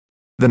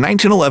The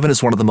 1911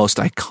 is one of the most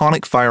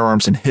iconic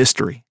firearms in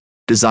history.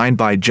 Designed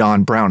by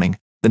John Browning,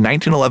 the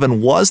 1911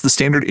 was the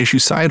standard issue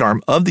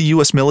sidearm of the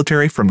U.S.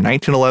 military from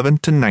 1911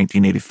 to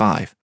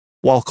 1985.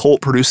 While Colt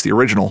produced the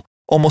original,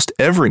 almost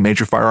every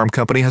major firearm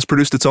company has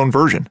produced its own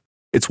version.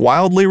 It's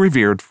wildly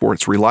revered for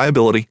its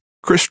reliability,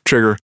 crisp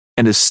trigger,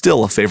 and is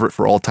still a favorite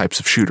for all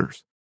types of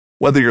shooters.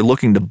 Whether you're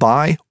looking to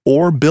buy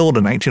or build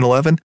a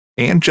 1911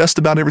 and just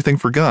about everything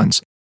for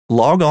guns,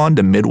 log on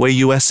to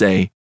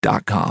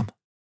midwayusa.com.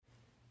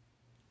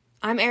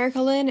 I'm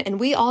Erica Lynn, and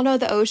we all know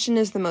the ocean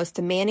is the most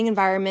demanding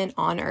environment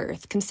on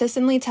Earth,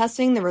 consistently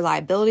testing the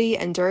reliability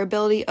and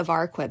durability of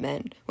our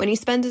equipment. When you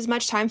spend as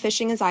much time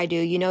fishing as I do,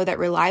 you know that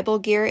reliable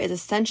gear is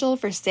essential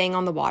for staying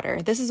on the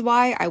water. This is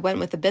why I went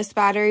with Abyss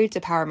Battery to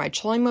power my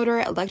trolling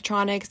motor,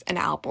 electronics, and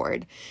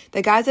outboard.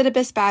 The guys at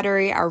Abyss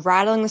Battery are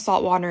rattling the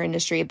saltwater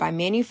industry by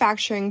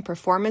manufacturing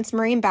performance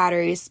marine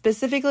batteries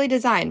specifically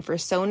designed for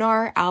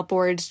sonar,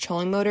 outboards,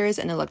 trolling motors,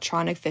 and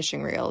electronic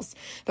fishing reels.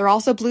 They're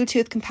also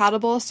Bluetooth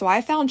compatible, so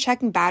I found checking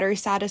battery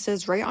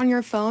statuses right on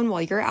your phone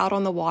while you're out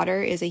on the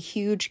water is a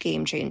huge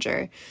game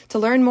changer. To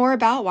learn more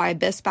about why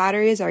Abyss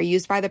batteries are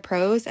used by the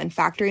pros and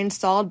factory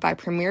installed by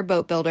premier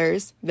boat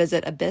builders,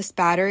 visit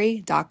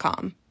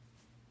abyssbattery.com.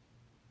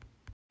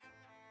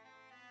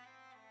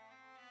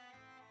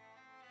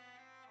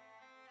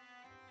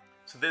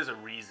 So there's a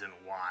reason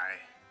why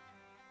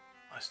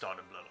I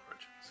started Blood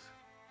Origins.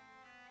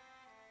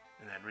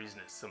 And that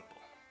reason is simple.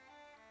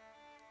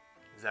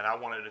 Is that I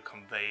wanted to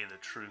convey the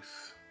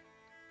truth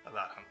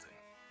about hunting.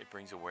 It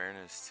brings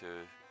awareness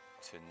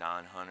to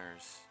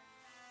non-hunters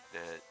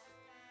that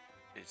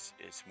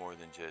it's more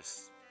than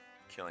just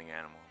killing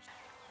animals.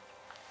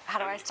 How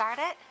do I start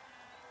it?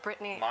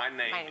 Brittany. My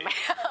name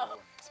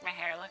Does my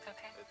hair look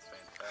okay? It's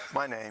fantastic.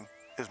 My name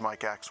is Mike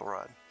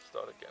Axelrod.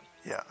 Start again.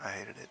 Yeah, I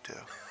hated it too.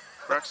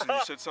 Braxton, you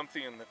said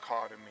something in the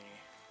car to me.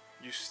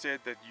 You said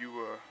that you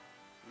were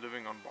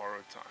living on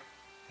borrowed time.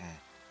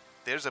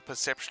 There's a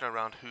perception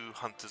around who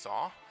hunters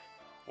are,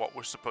 what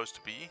we're supposed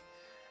to be,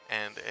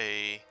 and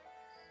a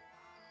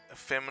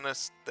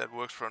feminist that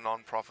works for a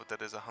non-profit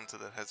that is a hunter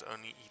that has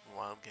only eaten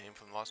wild game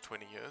for the last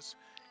 20 years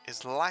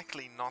is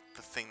likely not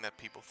the thing that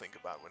people think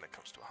about when it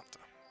comes to a hunter.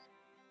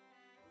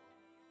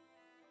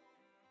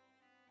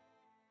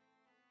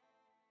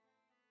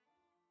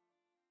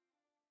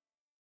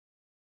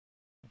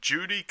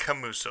 Judy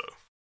Camuso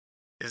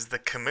is the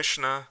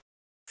commissioner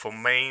for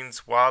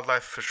Maine's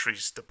Wildlife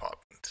Fisheries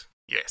Department.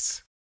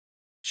 Yes,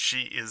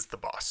 she is the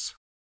boss.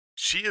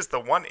 She is the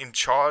one in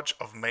charge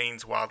of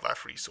Maine's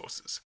wildlife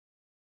resources.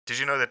 Did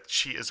you know that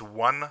she is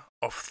one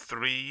of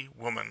 3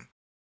 women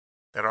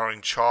that are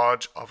in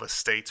charge of a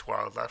state's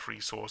wildlife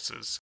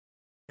resources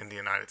in the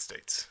United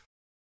States?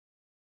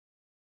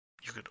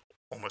 You could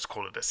almost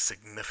call it a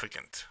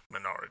significant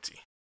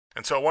minority.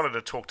 And so I wanted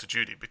to talk to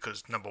Judy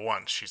because, number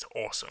 1, she's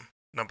awesome.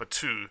 Number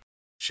 2,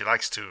 she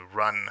likes to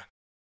run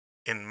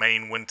in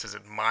Maine winters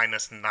at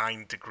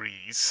 -9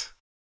 degrees.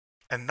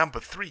 And number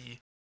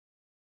 3,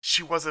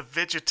 she was a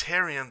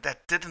vegetarian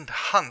that didn't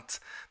hunt,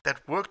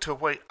 that worked her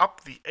way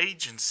up the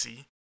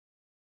agency.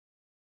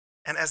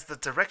 And as the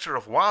director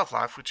of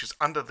wildlife, which is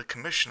under the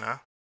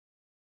commissioner,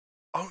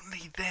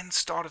 only then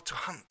started to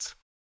hunt.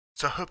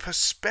 So her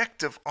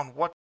perspective on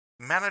what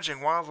managing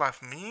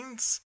wildlife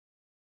means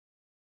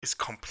is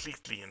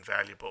completely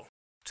invaluable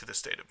to the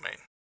state of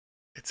Maine.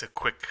 It's a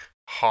quick,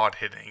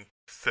 hard-hitting,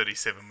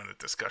 37-minute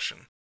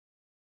discussion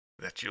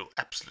that you'll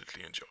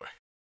absolutely enjoy.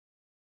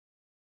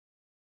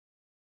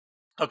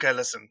 Okay,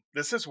 listen,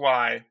 this is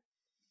why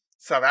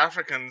South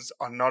Africans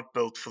are not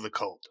built for the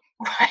cold.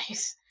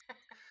 Right.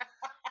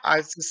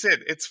 I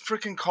said, it's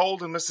freaking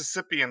cold in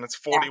Mississippi and it's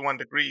 41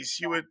 degrees.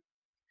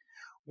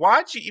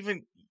 Why'd you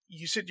even,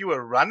 you said you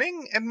were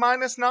running at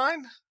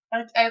 -9?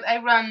 I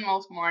run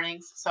most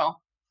mornings,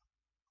 so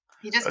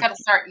you just got to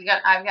start.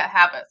 I've got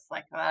habits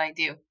like that I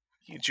do.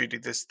 Judy,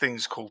 there's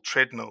things called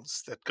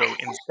treadmills that go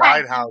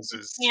inside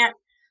houses.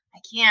 I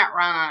can't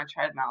run on a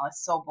treadmill.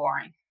 It's so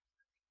boring.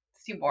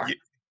 It's too boring.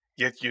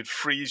 Yet you'd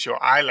freeze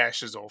your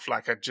eyelashes off,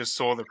 like I just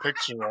saw the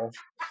picture of.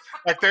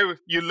 Like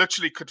you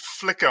literally could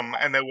flick them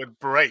and they would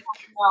break.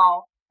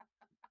 No.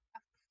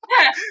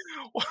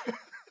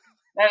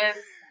 That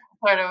is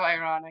sort of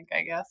ironic,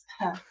 I guess.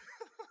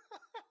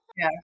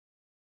 Yeah.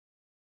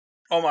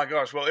 Oh my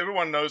gosh. Well,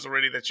 everyone knows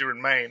already that you're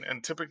in Maine,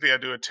 and typically I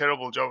do a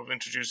terrible job of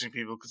introducing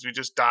people because we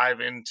just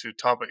dive into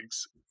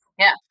topics.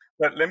 Yeah.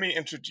 But let me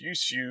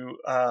introduce you,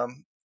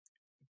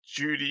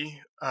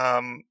 Judy.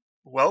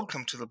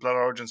 Welcome to the Blood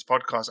Origins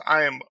podcast.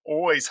 I am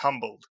always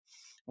humbled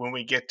when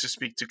we get to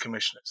speak to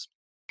commissioners.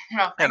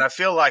 Oh, and I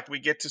feel like we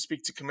get to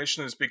speak to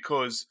commissioners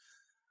because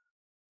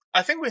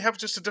I think we have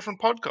just a different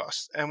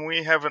podcast and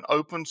we have an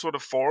open sort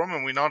of forum,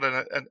 and we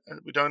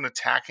don't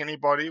attack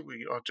anybody.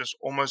 We are just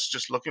almost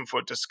just looking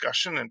for a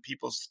discussion and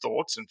people's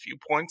thoughts and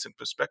viewpoints and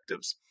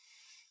perspectives.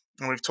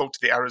 And we've talked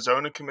to the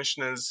Arizona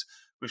commissioners.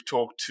 We've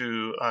talked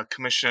to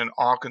Commissioner in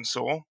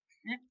Arkansas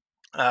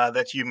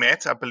that you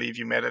met. I believe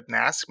you met at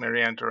NASC,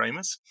 Marianne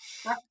Doremus.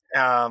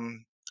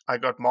 Yeah. I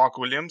got Mark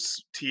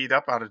Williams teed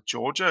up out of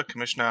Georgia, a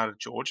commissioner out of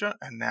Georgia,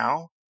 and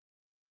now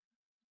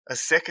a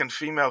second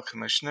female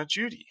commissioner,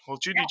 Judy. Well,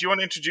 Judy, Yeah. do you want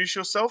to introduce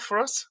yourself for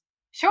us?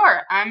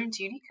 Sure. I'm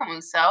Judy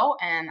Camuso,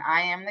 and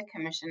I am the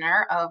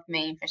commissioner of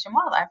Maine Fish and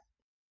Wildlife.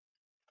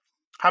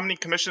 How many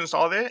commissioners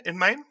are there in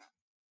Maine?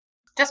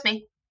 Just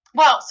me.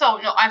 Well,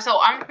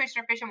 I'm the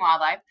commissioner of Fish and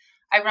Wildlife.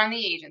 I run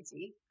the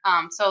agency.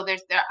 So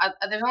there's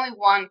only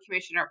one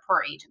commissioner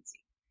per agency.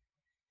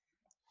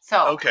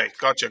 So Okay,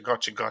 gotcha.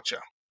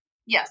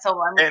 yeah,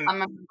 so And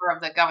I'm a member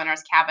of the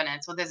governor's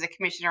cabinet. So there's a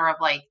commissioner of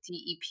like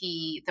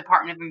DEP,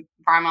 Department of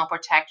Environmental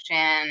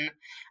Protection,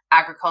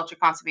 Agriculture,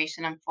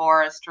 Conservation and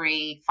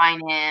Forestry,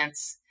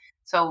 Finance.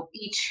 So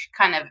each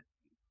kind of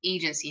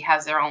agency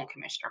has their own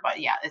commissioner.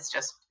 But yeah, it's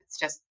just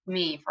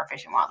me for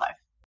Fish and Wildlife.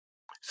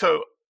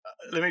 so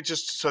let me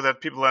just so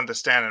that people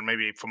understand, and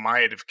maybe for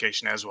my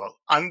edification as well.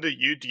 Under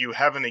you, do you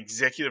have an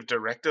executive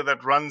director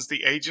that runs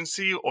the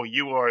agency, or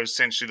you are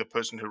essentially the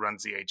person who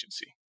runs the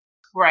agency?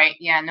 Right.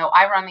 Yeah. No,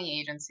 I run the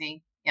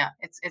agency. Yeah,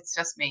 it's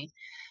just me.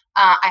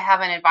 I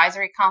have an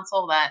advisory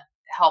council that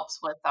helps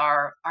with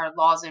our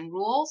laws and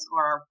rules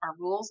or our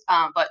rules.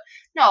 But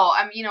no,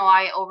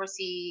 I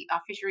oversee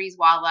fisheries,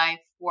 wildlife,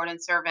 warden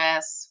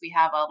service. We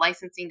have a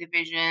licensing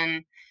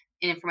division,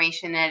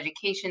 information and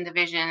education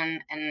division,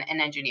 and an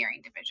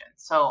engineering division.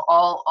 So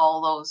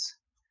all those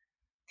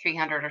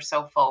 300 or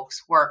so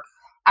folks work.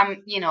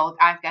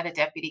 I've got a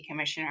deputy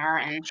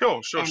commissioner Sure.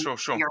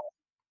 and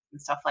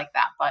and stuff like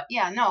that. But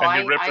yeah, no,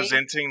 And you're I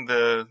representing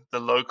the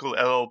local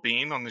LL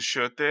Bean on the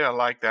shirt there. I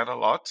like that a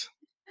lot.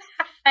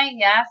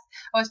 yes,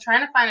 I was trying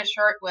to find a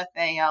shirt with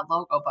a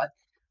logo, but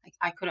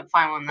I couldn't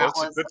find one Well, that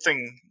it's a was. good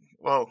thing.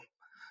 Well,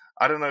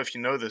 I don't know if you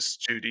know this,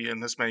 Judy,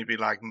 and this may be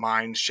like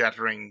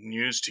mind-shattering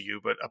news to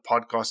you, but a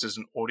podcast is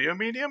an audio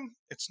medium.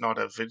 It's not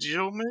a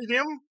visual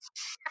medium.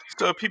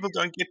 So people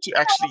don't get to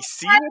actually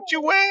see what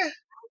you wear.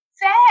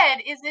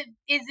 Said, is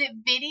it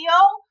video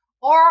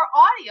or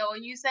audio?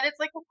 And you said it's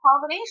like a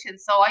combination.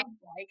 So I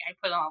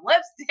put on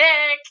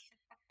lipstick.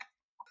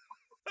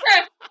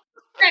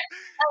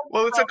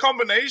 Well, it's a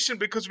combination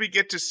because we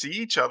get to see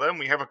each other and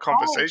we have a Oh,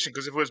 conversation.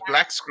 Because if it was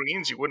black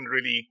screens, I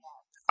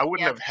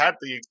wouldn't yeah. have had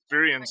the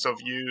experience of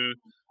you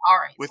All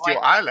right. with So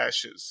your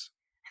eyelashes.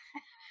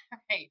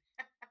 right.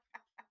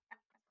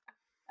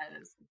 That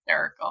is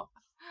hysterical.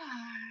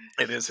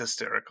 It is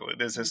hysterical.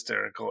 It is Mm,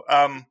 hysterical.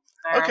 Okay,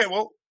 embarrassing.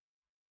 well,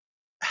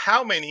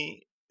 how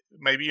many,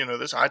 maybe you know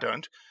this, I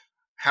don't,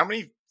 how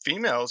many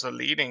females are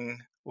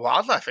leading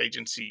wildlife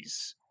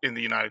agencies in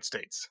the United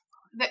States?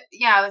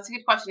 Yeah, that's a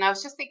good question. I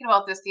was just thinking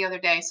about this the other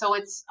day. So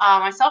it's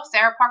myself,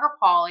 Sarah Parker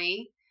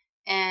Pauly,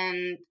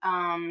 and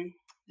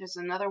there's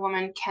another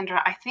woman,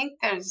 Kendra. I think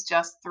there's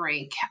just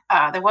three.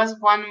 There was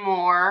one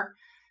more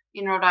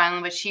in Rhode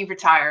Island, but she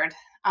retired.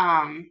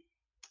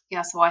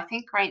 Yeah, so I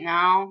think right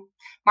now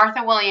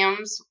Martha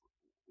Williams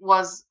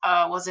was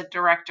a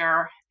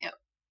director.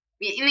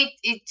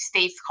 Each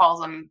state calls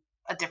them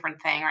a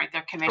different thing, right?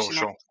 They're Sure, commissioners,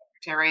 sure.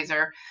 secretaries,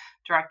 or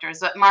directors.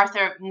 But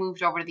Martha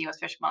moved over to the U.S.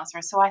 Fish and Wildlife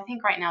Service, so I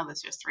think right now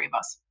there's just three of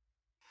us.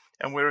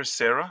 And where is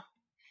Sarah?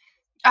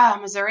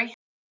 Missouri.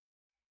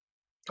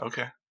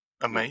 Okay, Yeah,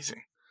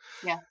 amazing.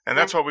 yeah, And yeah,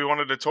 that's what we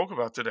wanted to talk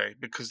about today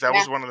because that yeah.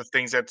 was one of the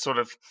things that sort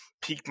of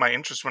piqued my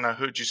interest when I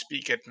heard you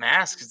speak at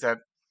NASC is that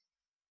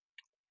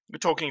we're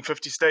talking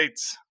 50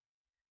 states,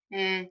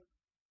 Mm,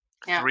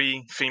 yeah,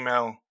 3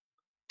 female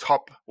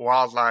top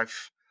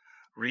wildlife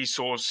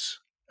resource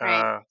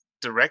right,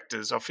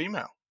 directors are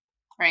female.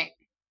 right.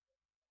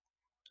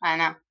 I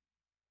know.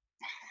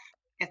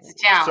 It's a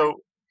challenge.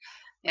 So,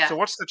 Yeah.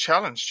 what's the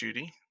challenge,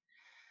 Judy?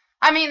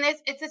 I mean,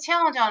 it's a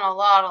challenge on a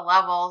lot of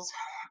levels,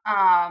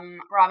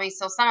 Robbie.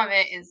 So some of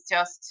it is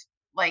just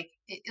like,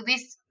 at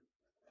least,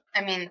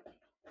 I mean,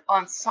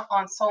 on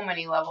so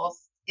many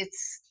levels.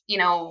 It's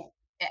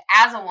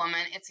as a woman,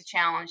 it's a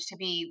challenge to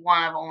be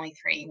one of only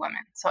three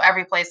women. So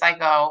every place I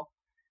go,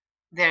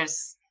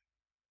 there's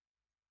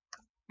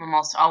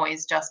almost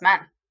always just men.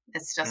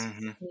 It's just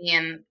Mm-hmm. me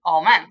and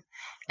all men.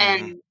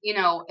 Mm-hmm.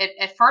 And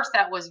at first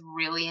that was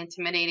really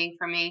intimidating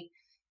for me.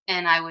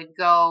 And I would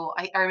go.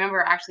 I remember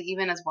actually,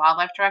 even as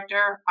wildlife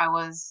director, I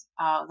was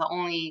the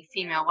only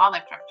female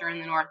wildlife director in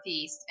the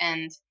Northeast,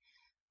 and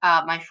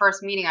my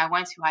first meeting I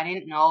went to, I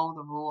didn't know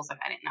the rules, like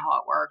I didn't know how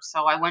it worked.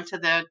 So I went to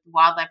the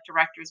wildlife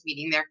directors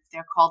meeting.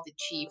 They're called the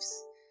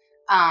chiefs,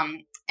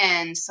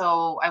 and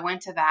so I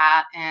went to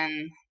that,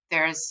 and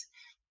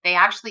they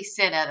actually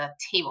sit at a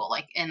table,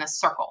 like in a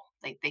circle.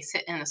 They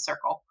sit in a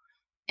circle,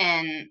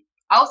 and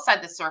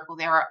outside the circle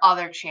there are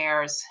other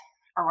chairs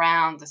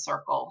around the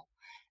circle.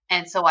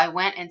 And so I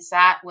went and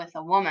sat with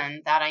a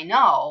woman that I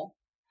know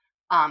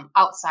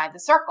outside the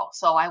circle.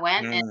 So I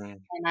went Mm.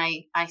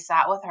 and I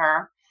sat with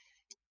her,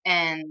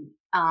 and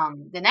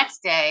the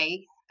next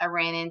day, I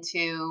ran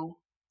into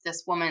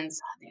this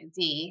woman's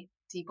D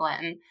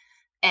Blanton,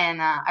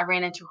 and I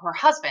ran into her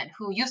husband,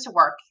 who used to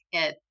work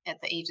at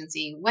the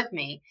agency with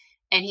me.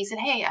 And he said,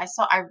 "Hey,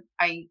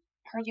 I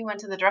heard you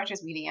went to the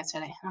directors meeting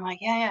yesterday." And I'm like,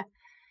 "Yeah, yeah."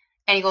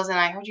 And he goes, "And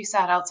I heard you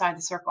sat outside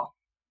the circle."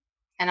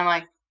 And I'm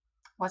like,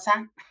 "What's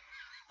that?"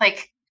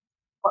 Like,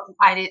 But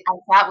I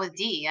sat with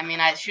D. I mean,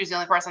 she was the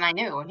only person I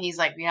knew, and he's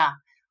like, "Yeah,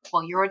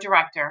 well, you're a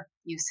director.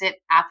 You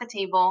sit at the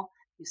table.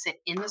 You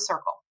sit in the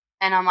circle."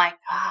 And I'm like,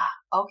 "Ah,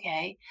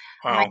 okay."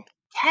 I'm like, Wow.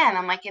 "Ken,"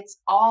 I'm like, "It's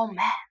all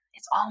men.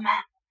 It's all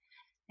men."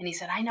 And he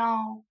said, I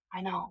know,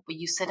 but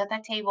you sit at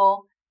that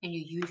table and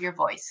you use your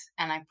voice,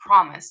 and I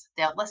promise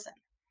they'll listen."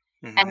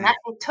 And Hmm. that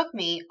it took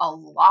me a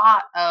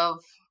lot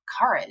of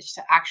courage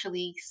to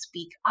actually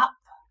speak up.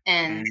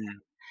 And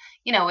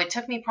Mm. it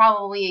took me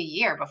probably a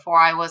year before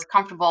I was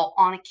comfortable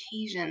on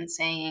occasion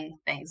saying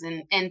things.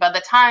 And by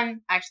the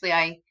time actually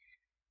I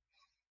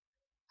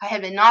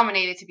had been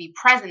nominated to be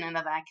president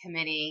of that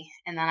committee,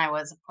 and then I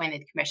was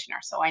appointed commissioner.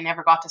 So I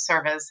never got to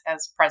serve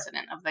as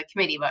president of the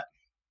committee, but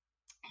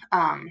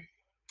um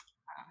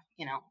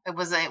it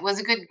was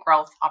a good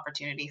growth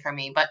opportunity for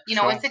me. But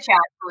Sure. it's a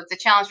challenge. So it's a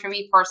challenge for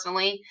me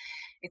personally.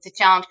 It's a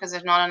challenge because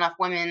there's not enough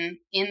women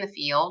in the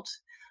field.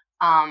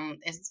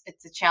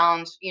 It's a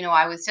challenge.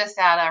 I was just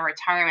at a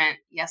retirement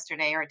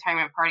yesterday, a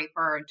retirement party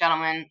for a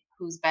gentleman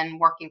who's been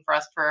working for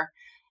us for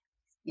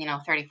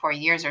 34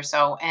 years or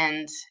so.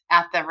 And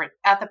at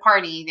the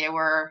party, there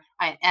were,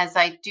 as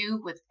I do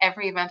with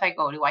every event I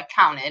go to, I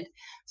counted.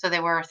 So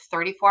there were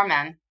 34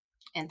 men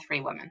and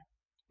 3 women,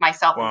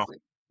 myself Wow.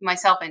 included,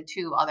 myself and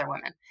 2 other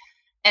women.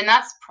 And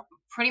that's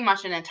pretty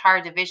much an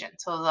entire division.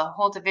 So the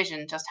whole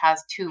division just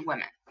has 2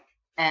 women.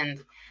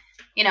 And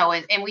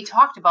and we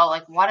talked about,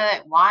 like,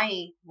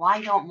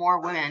 why don't more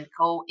women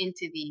go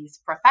into these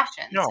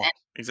professions? No, And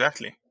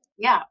exactly.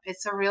 yeah,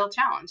 it's a real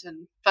challenge.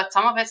 And but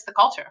some of it's the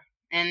culture,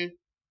 and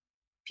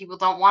people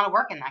don't want to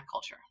work in that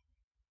culture.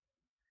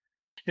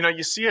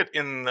 You see it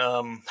in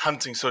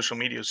hunting social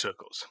media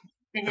circles,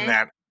 in Hmm.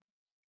 that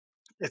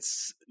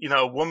it's,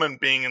 a woman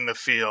being in the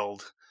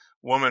field,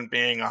 woman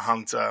being a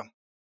hunter.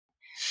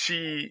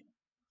 She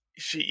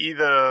she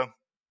either,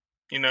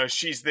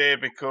 she's there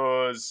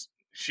because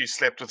she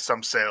slept with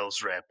some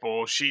sales rep,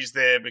 or she's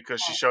there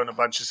because she's shown a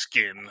bunch of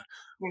skin,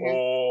 Hmm.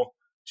 or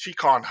she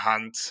can't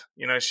hunt.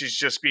 She's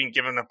just being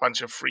given a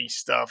bunch of free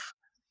stuff.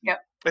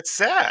 Yep. It's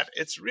sad.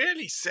 It's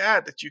really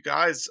sad that you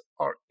guys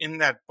are in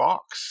that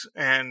box.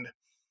 And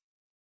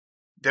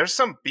there's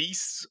some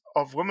beasts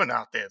of women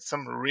out there.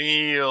 Some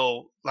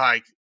real,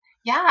 like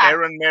Yeah.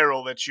 Erin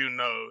Merrill that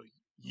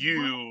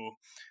you,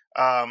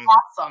 um,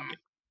 Awesome.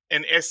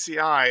 in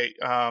SCI,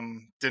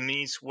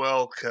 Denise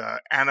Welker,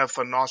 Anna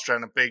von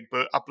Nostrand, a big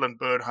upland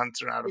bird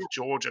hunter out Yeah. of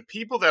Georgia.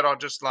 People that are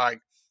just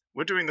like,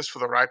 we're doing this for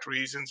the right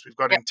reasons. We've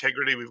got Yep.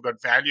 integrity, we've got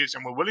values,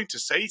 and we're willing to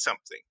say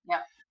something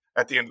Yep.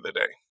 at the end of the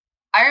day.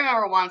 I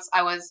remember once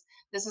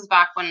this was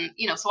back when,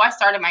 so I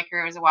started my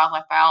career as a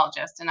wildlife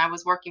biologist, and I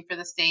was working for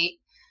the state,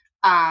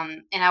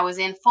 and I was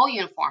in full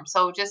uniform.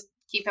 So just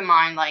keep in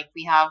mind, like,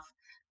 we have,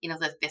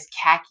 this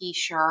khaki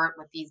shirt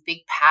with these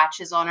big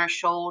patches on our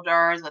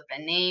shoulders, with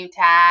the name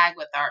tag,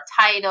 with our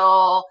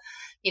title.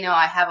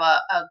 I have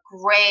a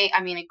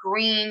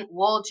green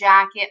wool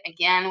jacket,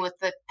 again, with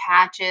the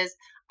patches.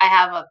 I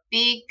have a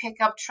big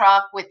pickup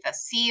truck with the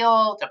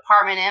seal,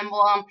 department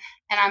emblem,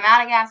 and I'm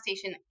at a gas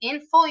station in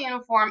full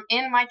uniform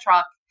in my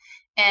truck.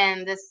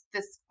 And this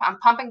I'm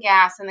pumping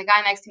gas, and the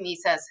guy next to me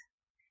says,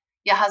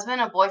 "Your husband,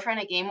 a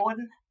boyfriend, a game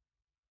warden?"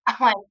 I'm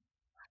like,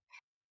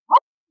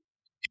 "What?"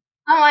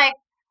 I'm like,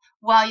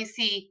 "Well, you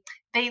see,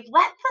 they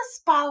let the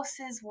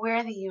spouses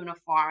wear the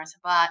uniforms,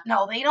 but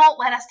no, they don't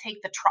let us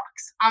take the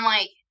trucks." I'm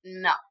like,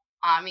 "No.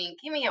 I mean,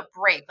 give me a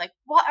break. Like,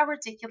 what a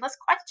ridiculous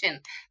question.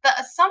 The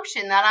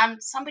assumption that I'm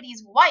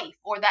somebody's wife,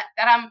 or that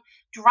I'm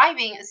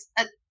driving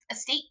a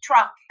state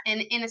truck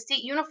in a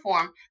state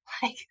uniform,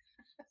 like,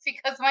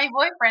 because my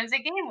boyfriend's a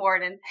game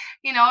warden."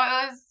 It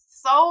was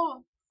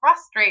so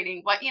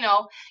frustrating. But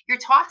you're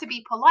taught to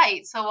be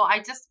polite, so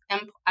I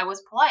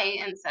was polite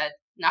and said,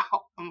 "No,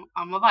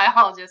 I'm a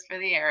biologist for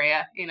the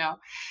area."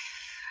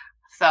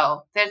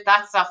 So there's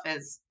that stuff.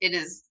 It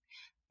is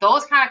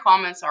those kind of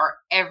comments are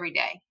every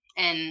day.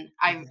 And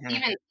I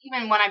Mhm.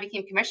 even when I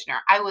became commissioner,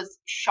 I was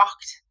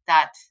shocked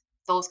that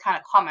those kind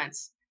of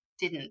comments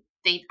didn't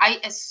they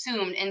I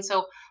assumed. And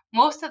so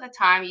most of the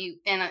time,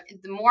 the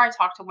more I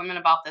talk to women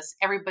about this,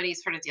 everybody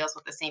sort of deals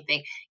with the same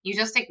thing. You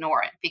just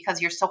ignore it because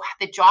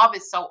the job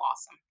is so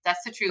awesome.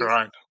 That's the truth.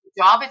 Right. The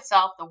job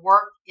itself, the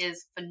work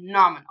is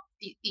phenomenal.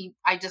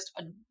 I just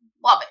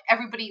love it.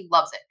 Everybody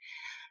loves it.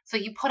 So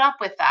you put up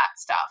with that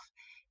stuff.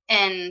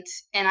 And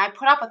I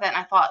put up with it, and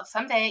I thought,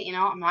 someday,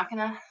 I'm not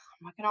gonna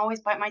always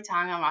bite my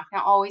tongue. I'm not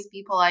gonna always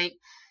be polite,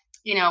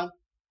 you know.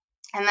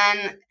 And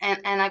then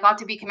and I got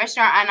to be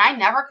commissioner, and I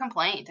never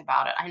complained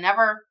about it. I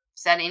never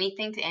said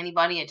anything to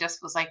anybody. It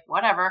just was like,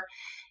 whatever.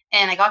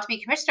 And I got to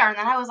be commissioner, and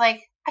then I was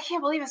like, I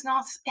can't believe it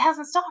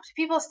hasn't stopped.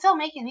 People are still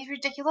making these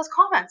ridiculous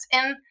comments.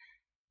 And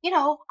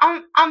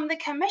I'm the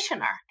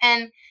commissioner,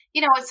 and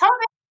some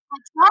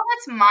of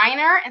it's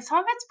minor, and some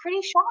of it's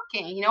pretty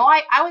shocking.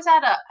 I was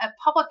at a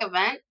public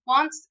event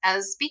once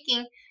as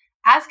speaking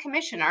as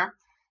commissioner,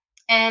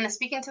 and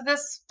speaking to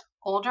this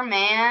older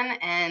man,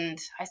 and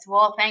I said,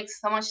 "Well, thanks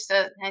so much.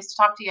 Nice to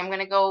talk to you. I'm going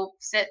to go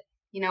sit,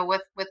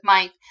 with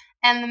Mike."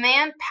 And the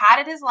man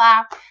patted his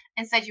lap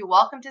and said, "You're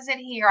welcome to sit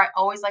here. I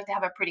always like to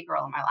have a pretty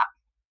girl in my lap."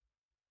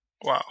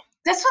 Wow.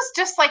 This was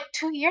just like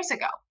 2 years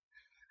ago.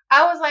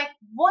 I was like,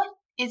 what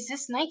is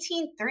this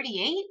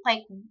 1938?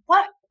 Like,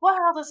 what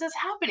world is this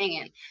happening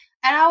in?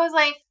 And I was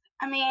like,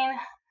 I mean,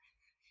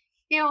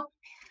 you know,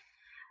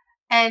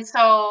 and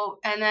so,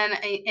 and then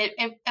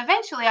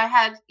eventually I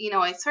had,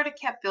 I sort of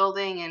kept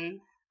building, and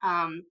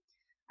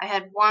I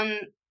had one,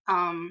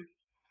 um,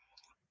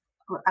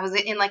 I was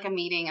in like a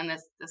meeting, and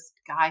this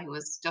guy who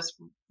was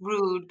just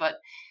rude, but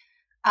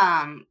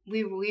I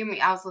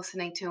was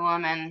listening to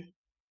him,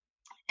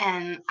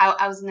 and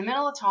I was in the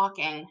middle of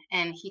talking,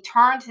 and he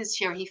turned his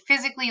chair. He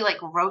physically like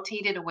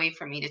rotated away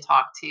from me to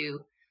talk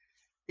to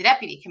the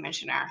deputy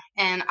commissioner,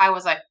 and I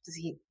was like, "Does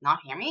he not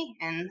hear me?"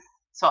 And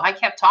so I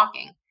kept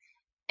talking,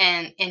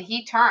 and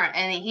he turned,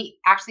 and he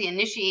actually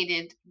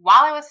initiated,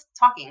 while I was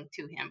talking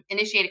to him,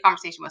 initiated a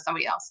conversation with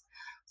somebody else.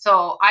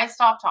 So I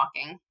stopped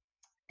talking,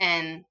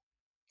 and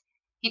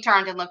he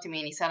turned and looked at me,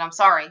 and he said, "I'm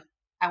sorry,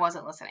 I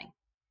wasn't listening."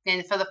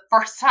 And for the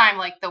first time,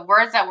 like, the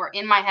words that were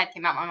in my head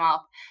came out my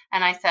mouth,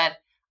 and I said,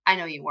 "I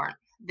know you weren't.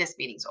 This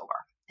meeting's over."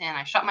 And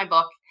I shut my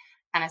book,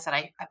 and I said,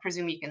 I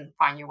presume you can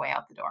find your way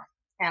out the door."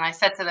 And I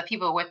said to the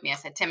people with me, I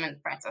said, "Tim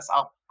and Francis,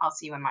 I'll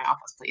see you in my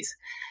office, please."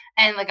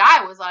 And the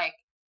guy was like,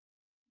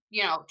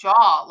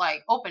 jaw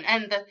like open,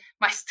 and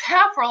my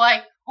staff were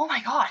like, "Oh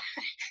my god,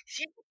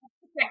 she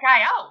took that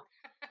guy out."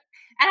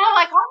 And I'm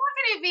like,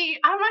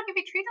 I'm not gonna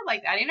be treated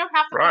like that. You don't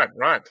have to put Right,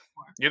 right.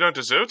 You don't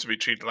deserve to be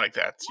treated like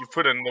that. You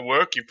put in the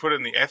work, you put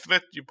in the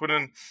effort, you put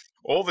in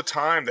all the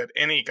time that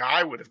any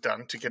guy would have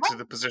done to get to right,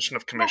 the position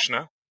of right,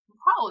 commissioner.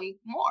 probably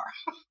more,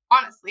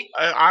 honestly.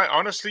 I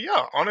honestly,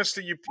 yeah,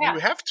 honestly, you Yeah,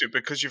 have to,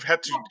 because you've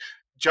had to yeah, yeah,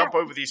 jump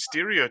over these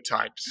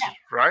stereotypes, yeah,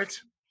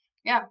 right?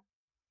 yeah,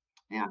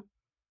 yeah.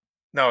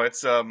 No,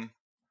 it's I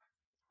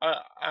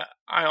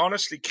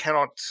honestly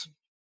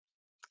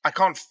I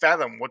can't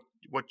fathom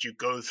what you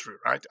go through,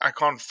 right? I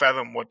can't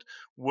fathom what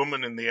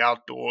women in the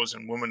outdoors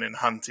and women in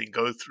hunting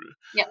go through.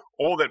 Yeah,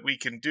 All that we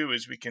can do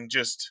is we can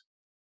just,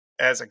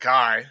 as a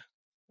guy,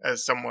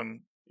 as someone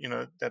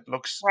that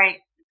looks right.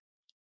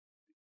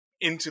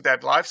 into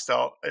that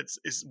lifestyle, it's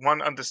is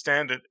one,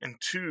 understand it, and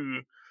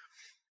two,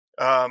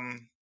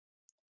 um,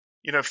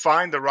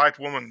 find the right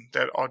woman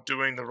that are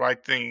doing the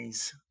right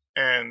things,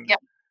 and Yeah,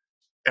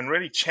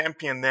 really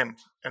champion them,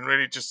 and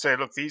really just say,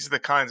 look, these are the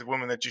kinds of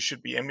women that you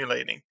should be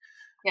emulating.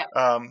 yeah.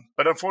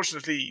 But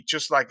unfortunately,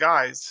 just like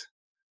guys,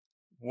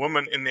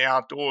 women in the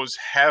outdoors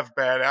have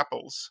bad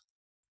apples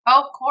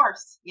Oh, of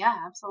course. Yeah,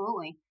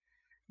 absolutely.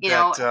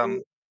 that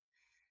And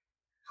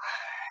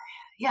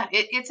yeah,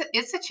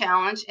 it's a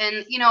challenge,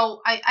 and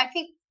I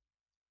think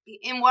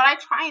in what I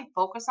try and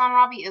focus on,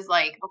 Robbie, is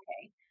like,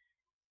 okay,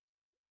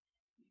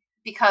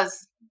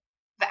 because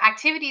the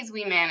activities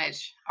we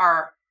manage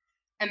are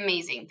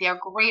amazing. They're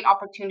great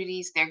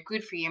opportunities. They're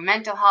good for your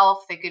mental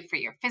health. They're good for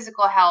your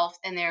physical health,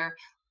 and they're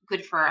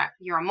good for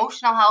your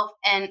emotional health,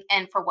 and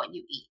for what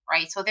you eat,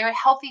 right? So they're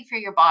healthy for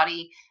your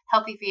body,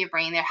 healthy for your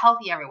brain. They're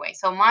healthy every way.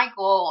 So my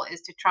goal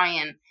is to try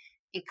and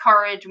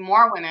encourage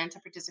more women to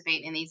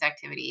participate in these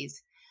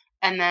activities,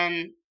 and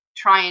then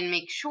try and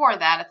make sure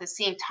that at the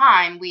same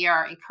time we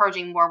are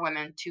encouraging more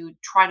women to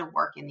try to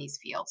work in these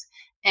fields.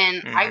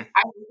 And hmm I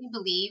really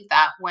believe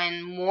that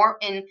when more,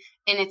 and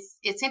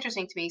it's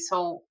interesting to me.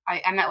 So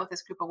I met with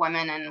this group of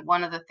women, and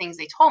one of the things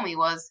they told me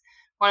was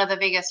one of the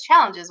biggest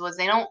challenges was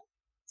they don't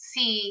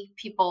see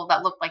people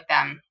that look like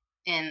them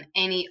in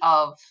any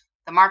of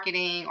the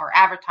marketing or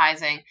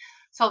advertising.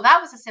 So that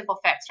was a simple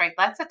fix, right?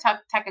 That's a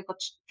technical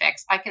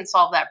fix. I can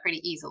solve that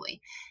pretty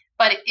easily.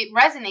 But it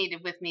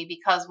resonated with me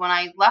because when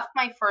I left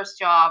my first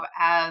job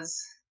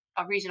as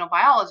a regional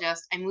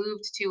biologist, I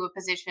moved to a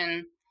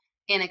position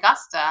in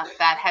Augusta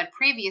that had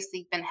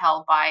previously been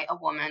held by a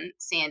woman,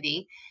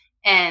 Sandy,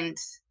 and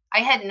I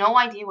had no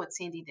idea what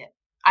Sandy did.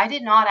 I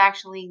did not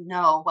actually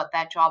know what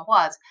that job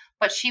was,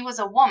 but she was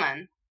a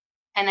woman,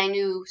 and I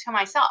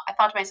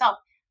thought to myself,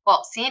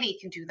 well, Sandy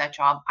can do that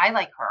job. I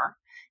like her.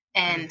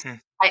 And hmm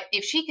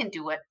if she can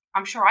do it,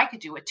 I'm sure I could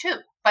do it too.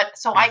 But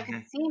so I could hmm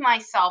see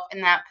myself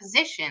in that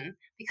position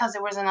because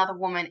there was another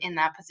woman in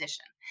that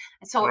position.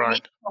 And so it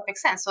made right. perfect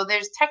sense. So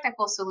there's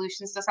technical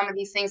solutions to some of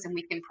these things, and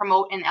we can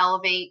promote and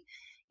elevate,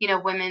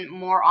 women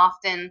more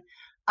often.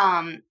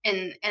 And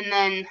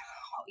then,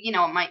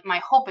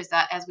 my hope is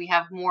that as we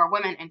have more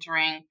women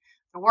entering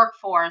the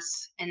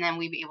workforce, and then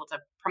we'd be able to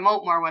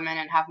promote more women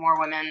and have more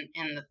women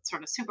in the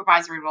sort of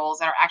supervisory roles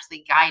that are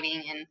actually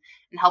guiding and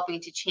helping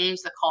to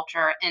change the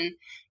culture. And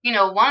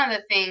one of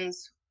the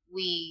things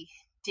we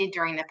did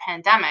during the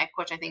pandemic,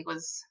 which I think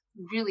was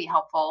really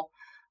helpful,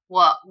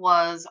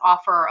 was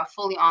offer a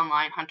fully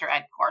online hunter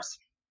ed course.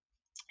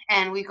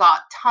 And we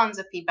got tons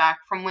of feedback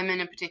from women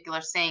in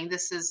particular saying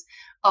this is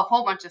a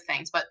whole bunch of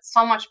things, but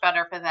so much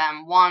better for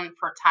them. One,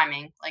 for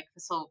timing, like,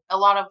 so a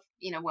lot of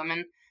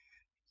women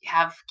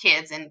have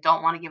kids and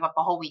don't want to give up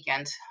a whole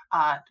weekend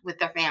with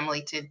their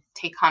family to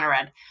take hunter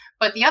ed.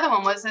 But the other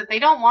one was that they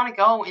don't want to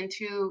go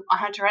into a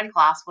hunter ed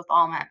class with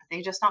all men.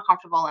 They're just not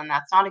comfortable, and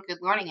that's not a good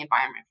learning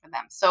environment for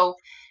them. So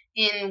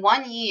in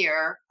 1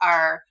 year,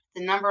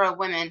 the number of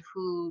women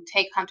who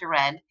take hunter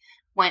ed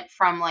went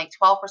from like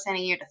 12% a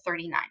year to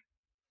 39.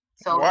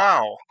 So the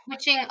Wow.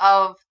 switching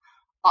of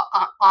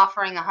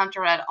offering a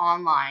hunter ed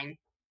online,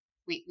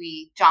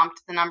 we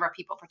jumped the number of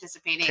people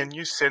participating. Can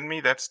you send me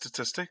that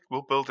statistic?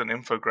 We'll build an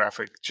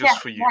infographic Yeah, just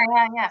for you.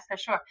 yeah, for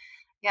sure.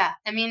 Yeah,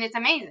 I mean, it's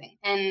amazing.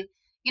 And,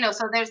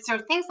 so there are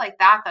things like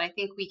that that I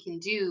think we can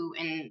do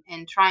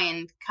and try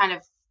and kind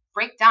of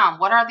break down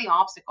what are the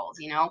obstacles,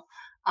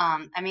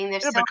 I mean,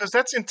 there's Yeah, still, because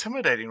that's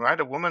intimidating, right?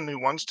 A woman who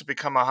wants to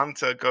become a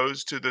hunter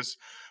goes to this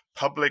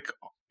public,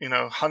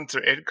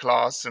 hunter ed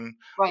class, and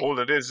right. all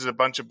it is a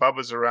bunch of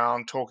bubbas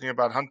around talking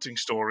about hunting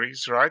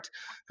stories, right?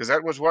 Because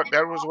that was what.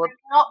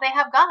 Well, they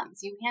have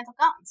guns. You handle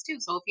guns too.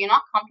 So if you're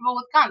not comfortable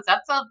with guns,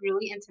 that's a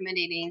really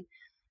intimidating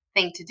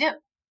thing to do.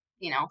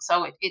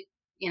 So it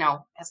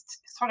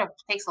sort of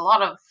takes a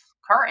lot of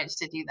courage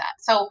to do that.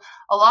 So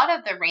a lot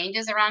of the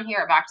ranges around here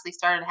have actually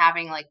started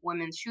having like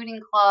women's shooting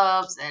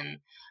clubs and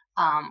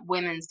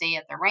women's day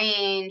at the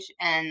range.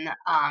 And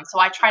so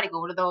I try to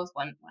go to those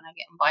when I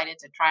get invited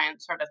to try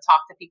and sort of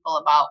talk to people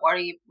about what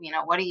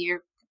are your,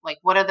 like,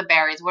 what are the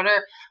barriers? What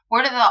are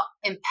the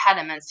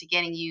impediments to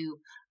getting you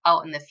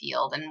out in the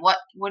field, and what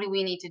do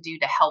we need to do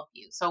to help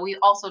you? So we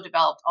also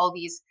developed all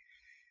these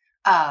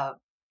uh,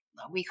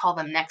 we call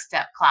them next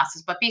step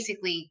classes, but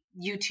basically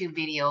YouTube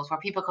videos where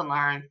people can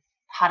learn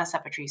how to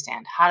set a tree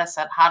stand, how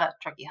to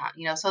turkey hunt,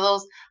 so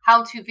those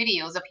how to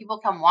videos that people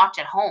can watch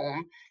at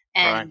home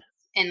Right.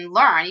 and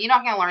learn. You're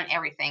not going to learn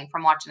everything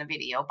from watching a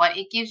video, but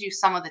it gives you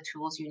some of the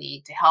tools you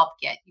need to help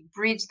get you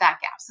bridge that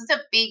gap. So it's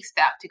a big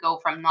step to go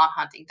from not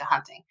hunting to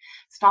hunting.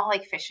 It's not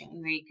like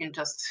fishing where you can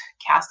just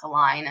cast a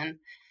line and,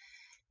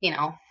 you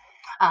know,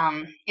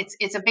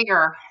 it's a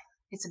bigger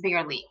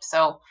leap.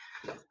 So,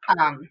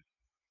 um,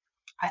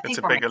 I It's think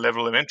a we're bigger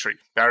level of entry,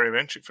 barrier of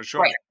entry for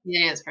sure. right.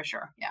 It is for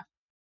sure. Yeah.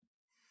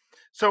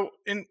 So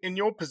in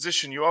your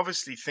position, you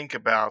obviously think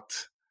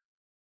about,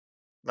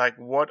 like,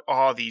 what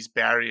are these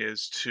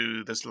barriers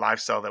to this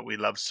lifestyle that we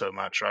love so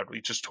much, right? We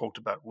just talked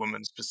about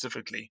women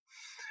specifically.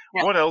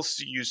 Yeah. What else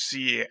do you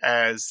see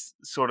as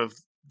sort of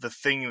the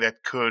thing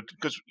that could,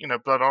 because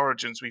Blood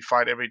Origins, we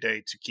fight every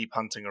day to keep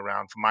hunting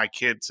around for my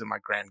kids and my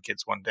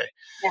grandkids one day.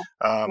 Yeah.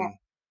 Yeah. Um,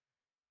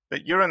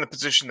 but you're in the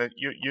position that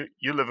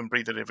you live and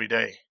breathe it every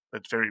day,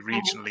 but very Mhm.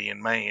 regionally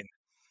in Maine.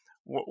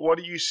 What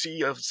do you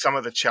see of some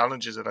of the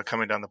challenges that are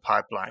coming down the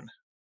pipeline?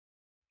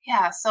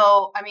 Yeah.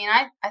 So, I mean,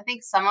 I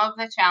think some of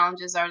the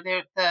challenges are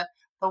there.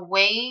 The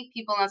way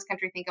people in this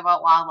country think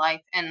about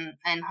wildlife and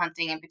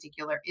hunting in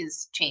particular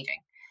is changing,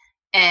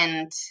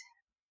 and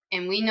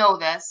we know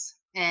this,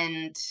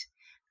 and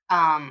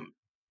um,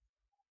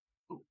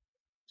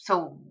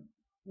 so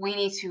we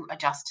need to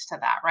adjust to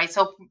that, right?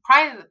 So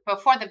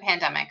before the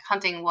pandemic,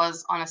 hunting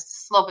was on a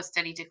slow but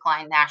steady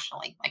decline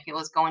nationally. Like, it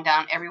was going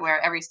down everywhere.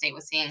 Every state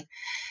was seeing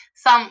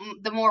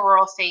the more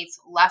rural states,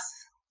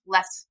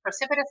 less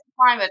precipitous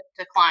decline, but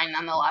decline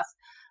nonetheless,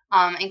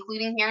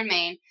 including here in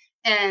Maine.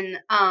 And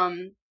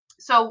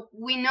so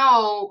we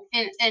know,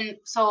 and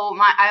so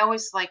I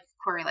always like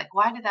query, like,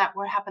 what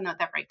happened at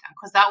that breakdown?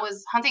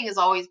 Because hunting has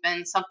always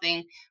been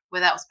something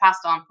where that was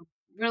passed on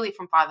really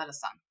from father to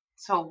son.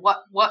 So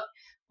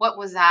what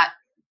was that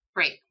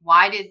break?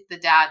 Why did the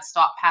dad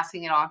stop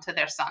passing it on to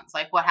their sons?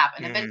 Like, what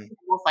happened? Mm, Eventually,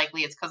 most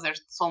likely it's because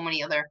there's so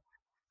many other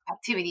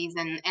activities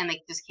and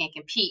they just can't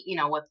compete,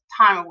 with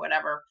time or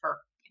whatever for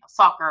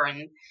soccer.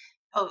 And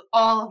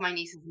all of my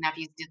nieces and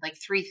nephews did like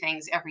three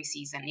things every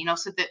season,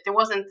 so that there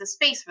wasn't the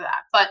space for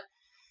that. But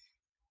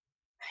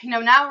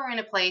now we're in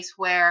a place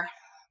where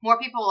more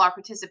people are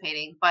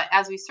participating, but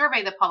as we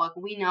survey the public,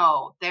 we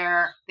know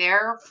they're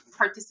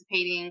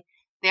participating,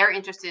 they're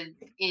interested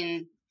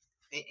in,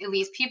 at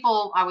least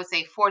people I would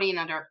say 40 and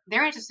under,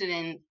 they're interested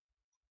in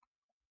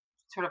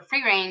sort of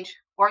free range,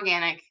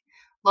 organic,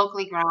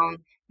 locally grown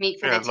meat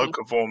for yeah, the table.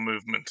 locavore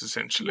movement Yeah,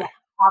 essentially.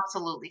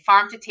 absolutely.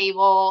 Farm to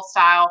table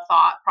style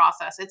thought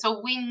process. And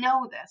so we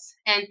know this.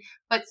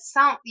 But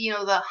some,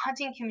 the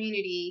hunting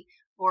community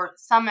or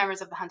some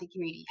members of the hunting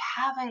community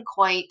haven't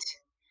quite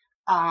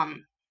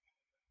um,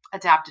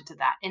 adapted to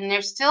that. And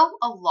there's still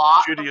a lot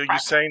of Judy, are you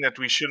pressure. saying that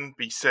we shouldn't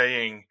be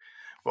saying,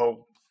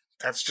 well,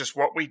 that's just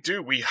what we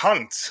do. We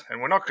hunt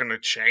and we're not going to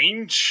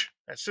change.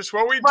 That's just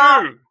what we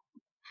Well, do.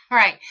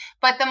 right.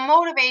 But the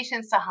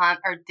motivations to hunt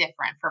are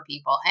different for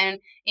people. And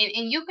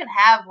you can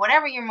have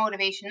whatever your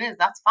motivation is,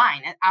 that's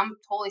fine. And I'm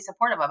totally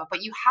supportive of it,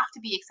 but you have to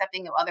be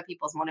accepting of other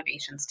people's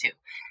motivations too.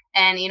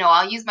 And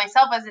I'll use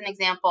myself as an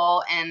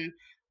example. And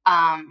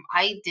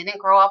I didn't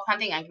grow up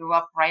hunting. I grew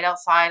up right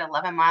outside,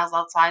 11 miles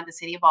outside the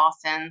city of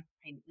Boston.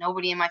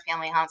 Nobody in my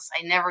family hunts.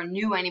 I never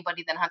knew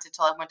anybody that hunted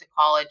till I went to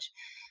college.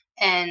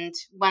 And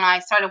when I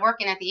started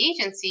working at the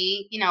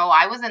agency,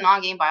 I was a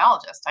non-game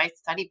biologist. I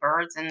studied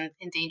birds and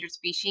endangered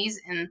species,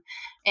 and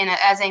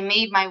as I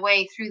made my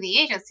way through the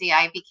agency,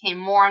 I became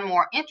more and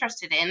more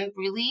interested in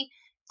really.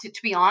 To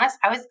be honest,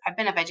 I've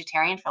been a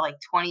vegetarian for like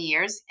 20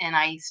 years, and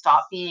I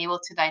stopped being able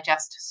to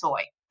digest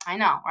soy. I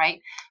know, right?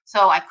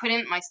 So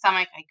my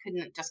stomach,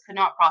 could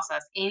not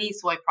process any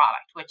soy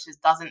product, which is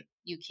doesn't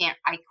you can't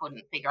I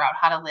couldn't figure out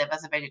how to live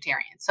as a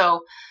vegetarian.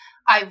 So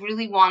I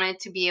really wanted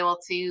to be able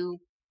to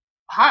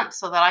hunt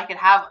so that I could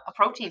have a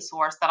protein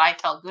source that I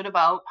felt good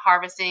about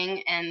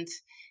harvesting and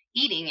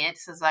eating it,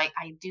 since I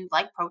do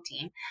like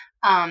protein.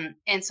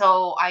 And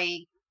so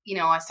I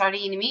started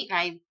eating meat,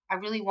 and I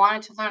really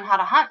wanted to learn how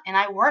to hunt. And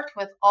I worked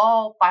with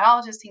all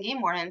biologists and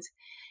game wardens.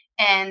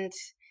 And,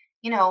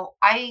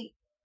 I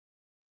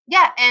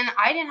yeah, and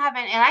I didn't have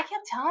any, and I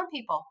kept telling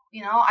people,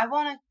 I'd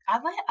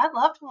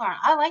love to learn.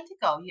 I like to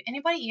go.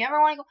 Anybody, you ever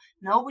want to go?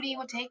 Nobody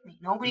would take me.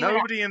 Nobody would.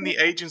 Nobody in the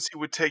agency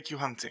would take you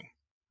hunting.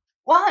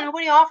 Well,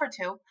 nobody offered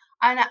to.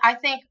 And I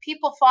think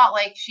people thought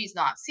like she's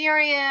not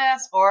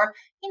serious, or,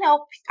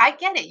 I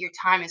get it. Your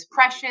time is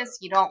precious.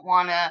 You don't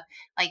want to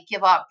like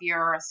give up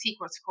your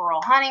secret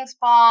squirrel hunting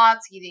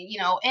spots.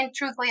 And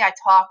truthfully, I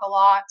talk a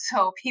lot.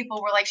 So people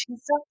were like,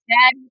 she's so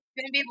dead.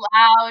 She's going to be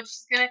loud.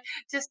 She's going to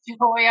just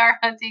enjoy our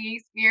hunting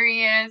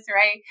experience.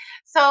 Right.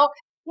 So,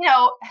 you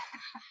know,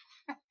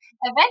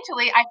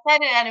 eventually I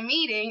said it at a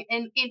meeting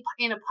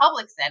in a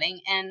public setting,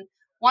 and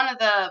one of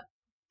the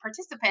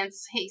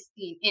participants,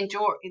 in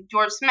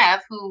George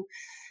Smith, who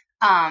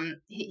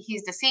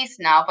he's deceased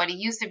now, but he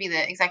used to be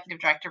the executive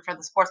director for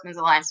the Sportsmen's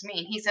Alliance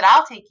Maine. He said,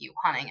 "I'll take you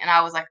hunting," and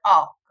I was like,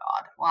 "Oh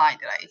God, why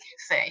did I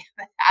say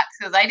that?"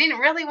 Because I didn't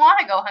really want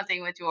to go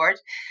hunting with George.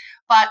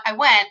 But I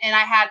went, and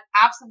I had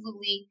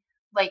absolutely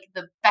like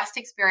the best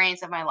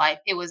experience of my life.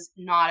 It was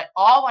not at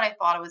all what I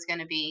thought it was going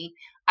to be.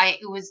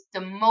 It was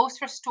the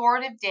most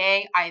restorative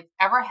day I've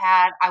ever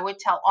had. I would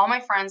tell all my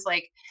friends,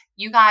 like,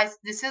 you guys,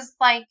 this is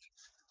like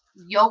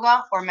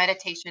yoga or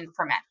meditation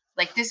for men.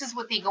 Like, this is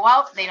what they go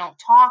out, they don't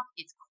talk,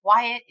 it's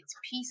quiet, it's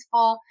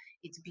peaceful,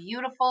 it's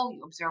beautiful,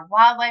 you observe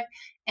wildlife.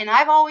 And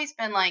I've always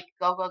been like,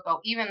 go, go, go.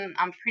 Even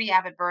I'm a pretty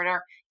avid birder.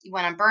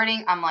 When I'm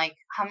birding, I'm like,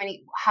 how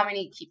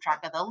many, keep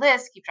track of the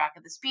list, keep track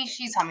of the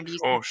species, how many do you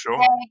see Oh, per sure.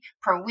 day,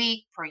 per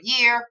week, per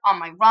year. On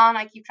my run,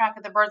 I keep track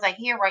of the birds I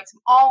hear, right? So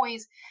I'm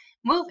always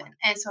moving.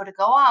 And so to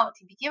go out,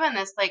 to be given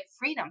this like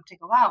freedom to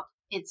go out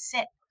and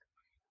sit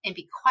and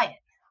be quiet,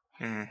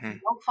 Hmm.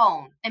 no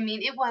phone. I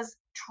mean, it was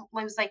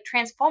like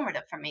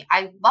transformative for me.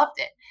 I loved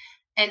it.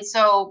 And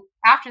so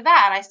after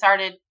that, I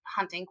started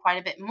hunting quite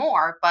a bit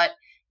more. But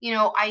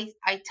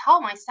I tell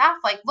my staff,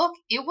 like, look,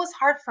 it was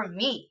hard for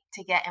me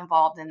to get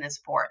involved in this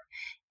sport.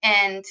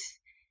 And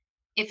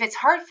if it's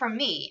hard for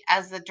me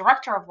as the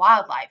director of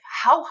wildlife,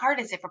 how hard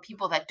is it for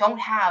people that don't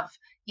have,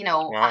 a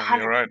Wow, you're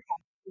hundred right. people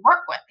to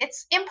work with?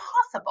 It's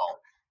impossible.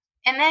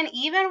 And then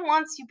even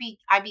once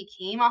I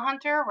became a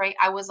hunter, right?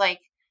 I was like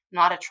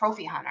not a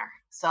trophy hunter.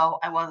 So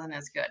I wasn't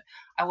as good.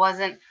 I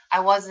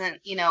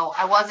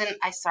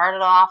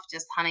started off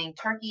just hunting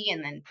turkey,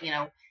 and then,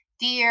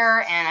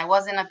 deer, and I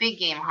wasn't a big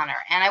game hunter.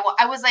 And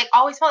I was like,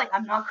 always felt like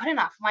I'm not good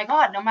enough. My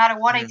God, no matter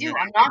what I do,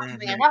 I'm not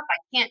doing Hmm. enough. I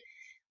can't,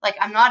 like,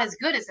 I'm not as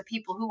good as the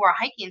people who are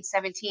hiking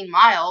 17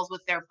 miles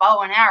with their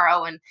bow and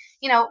arrow. And,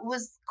 it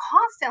was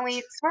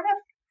constantly sort of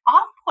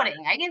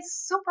off-putting. I get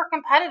super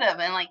competitive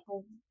and like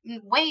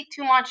way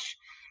too much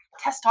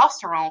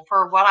testosterone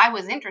for what I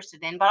was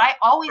interested in, but I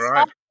always Right.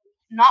 felt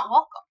not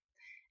welcome.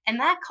 And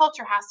that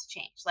culture has to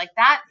change. Like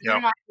that, you're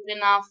Yep. not good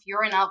enough,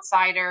 you're an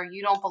outsider,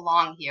 you don't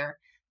belong here.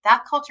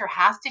 That culture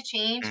has to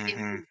change if we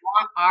Hmm.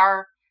 want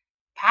our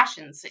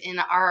passions in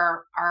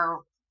our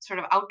sort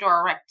of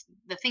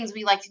the things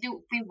we like to do.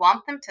 If we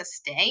want them to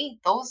stay,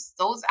 those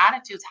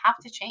attitudes have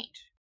to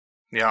change.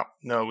 Yeah.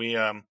 No, we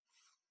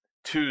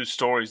two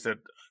stories that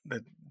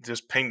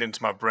just pinged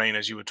into my brain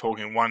as you were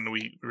talking. One,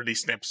 we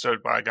released an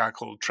episode by a guy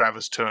called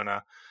Travis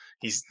Turner.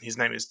 His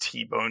name is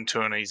T-Bone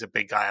Turner. He's a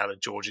big guy out of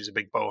Georgia. He's a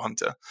big bow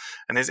hunter,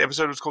 and his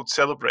episode was called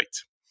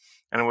 "Celebrate."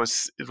 And it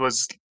was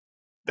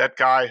that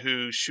guy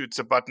who shoots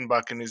a button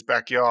buck in his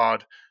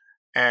backyard,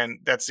 and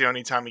that's the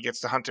only time he gets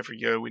to hunt every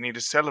year. We need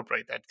to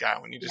celebrate that guy.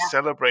 We need to Yeah,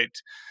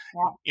 celebrate,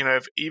 yeah,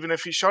 even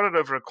if he shot it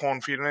over a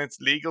cornfield and it's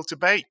legal to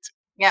bait,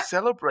 yeah,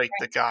 celebrate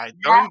the guy. yeah.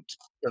 Don't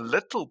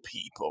belittle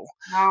people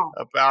No,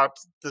 about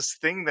this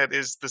thing that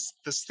is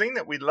this thing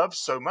that we love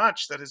so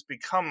much that has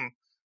become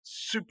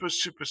super,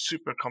 super,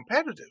 super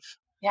competitive,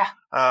 yeah.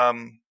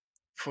 um,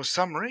 for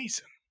some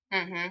reason.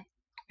 Mhm.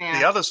 The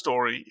Yeah. other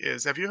story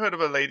is, have you heard of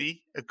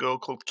a girl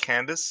called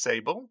Candace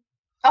Sable?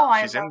 Oh,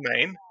 I She's in love,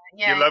 Maine.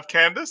 You yeah, love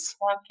Candace?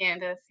 love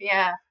Candace.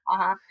 Yeah.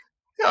 Uh-huh.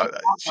 Yeah, She's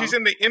she's awesome.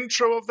 in the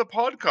intro of the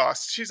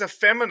podcast. She's a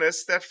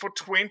feminist that for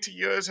 20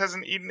 years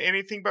hasn't eaten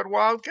anything but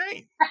wild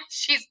game.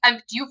 Do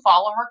you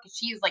follow her? Because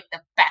she's like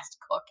the best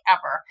cook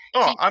ever.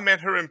 Oh, She, I met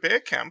her in bear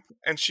camp,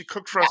 and she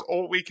cooked for yeah. us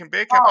all week in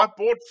bear camp. Oh, I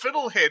bought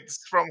fiddleheads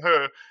from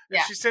her, and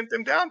yeah, she sent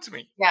them down to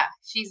me. yeah.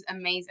 She's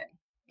amazing.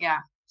 Yeah.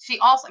 She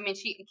also, I mean,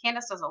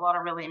 Candace does a lot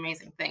of really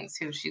amazing things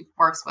too. She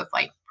works with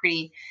like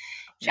pretty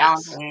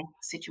Yes. challenging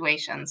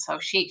situations. So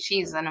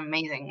she's an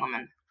amazing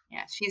woman.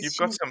 Yeah, You've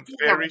got some she's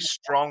a very really,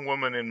 strong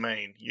women in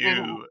Maine.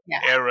 You, yeah,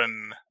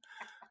 Erin,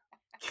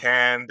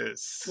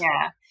 Candace.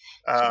 yeah.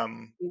 She,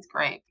 Um, she's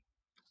great.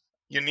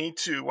 you need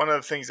to, one of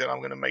the things that I'm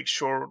going to make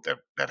sure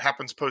that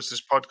happens post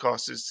this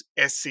podcast is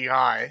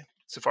SCI,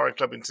 Safari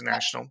Club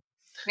International.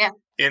 Yeah.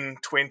 In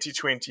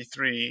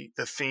 2023,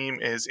 the theme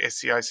is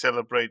SCI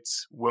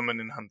celebrates women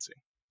in hunting.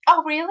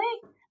 Oh,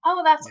 really?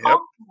 Oh, that's Yep.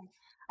 awesome.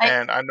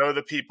 And I know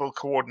the people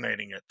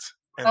coordinating it.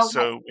 And Okay.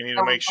 so we need to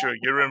So we're make sure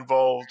you're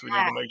involved. We need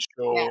back. to make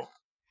Yeah. sure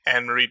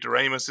Anne Marie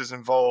Doremus is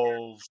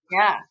involved.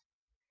 Yeah.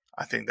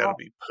 I think Yeah. that'll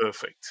be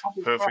perfect. That'd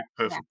be great. Perfect, Yeah.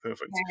 perfect,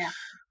 perfect. Yeah.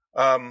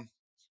 Um,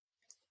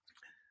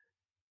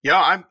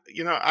 yeah, I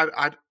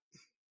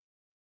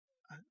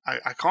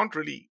can't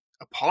really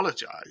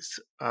apologize.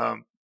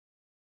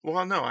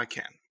 Well, no, I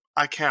can.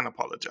 I can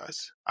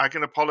apologize. I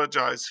can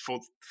apologize for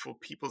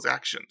people's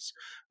actions.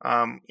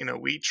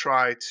 We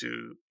try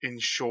to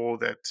ensure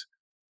that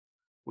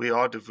we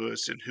are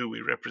diverse in who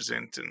we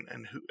represent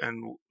and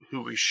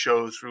who we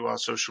show through our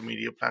social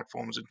media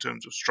platforms in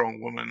terms of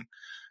strong women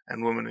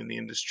and women in the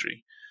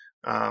industry.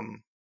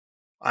 Um,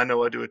 I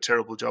know I do a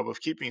terrible job of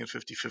keeping it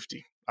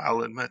 50-50,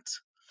 I'll admit.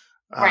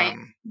 Right.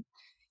 Um,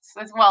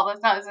 Well,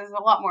 there's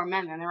a lot more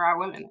men than there are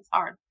women. It's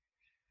hard.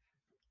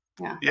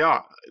 Yeah.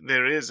 yeah,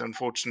 there is,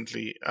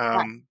 unfortunately.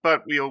 Right.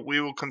 But we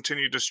will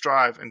continue to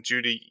strive. And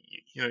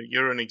Judy,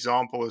 you're an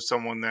example of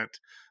someone that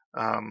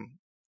um,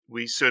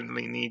 we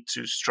certainly need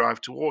to strive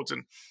towards.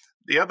 And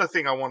the other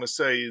thing I want to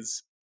say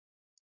is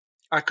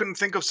I couldn't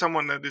think of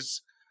someone that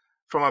is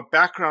from a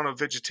background of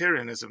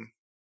vegetarianism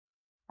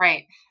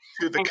Right.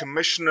 to the I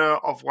Commissioner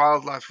of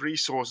Wildlife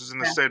Resources in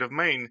the know. state of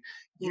Maine.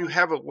 You Mm.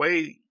 have a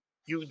way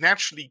you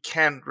naturally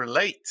can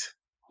relate.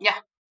 Yeah.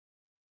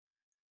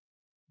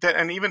 That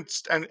and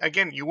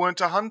again, you weren't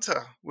a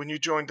hunter when you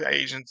joined the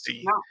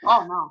agency. No.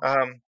 Oh no.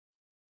 Um,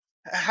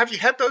 have you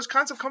had those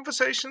kinds of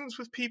conversations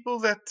with people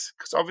that?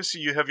 Because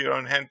obviously you have your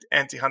own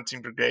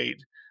anti-hunting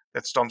brigade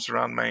that stomps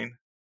around Maine.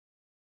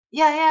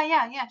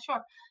 Yeah.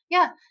 Sure.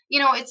 Yeah.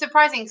 It's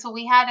surprising. So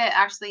we had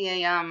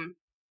actually I'm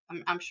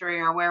sure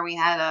you're aware we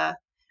had a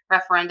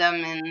referendum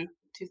in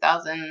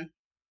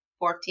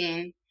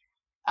 2014,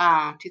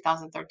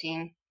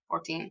 2013,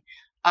 14,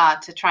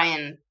 to try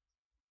and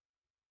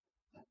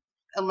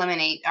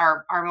eliminate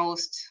our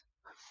most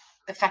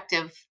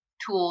effective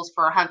tools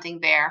for hunting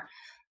bear.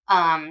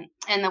 And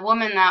the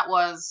woman that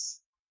was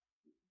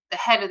the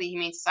head of the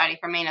Humane Society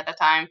for Maine at the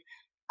time.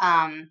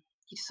 And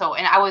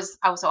I was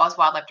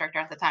wildlife director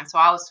at the time, so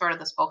I was sort of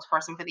the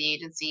spokesperson for the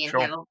agency and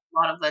Sure. handled a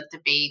lot of the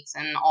debates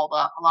and a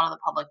lot of the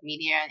public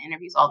media and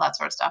interviews, all that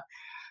sort of stuff.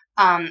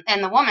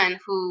 And the woman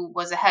who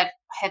was the head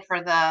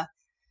for the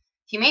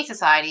Humane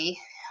Society,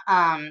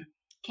 um,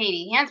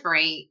 Katie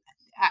Hansberry,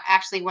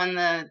 actually when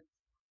the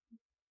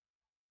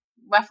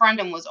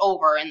referendum was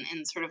over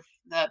and sort of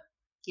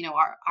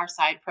our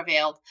side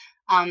prevailed,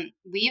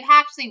 we've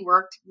actually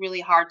worked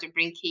really hard to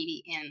bring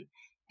Katie in,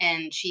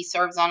 and she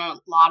serves on a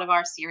lot of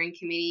our steering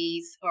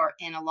committees or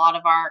in a lot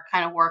of our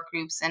kind of work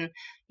groups. And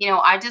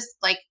I just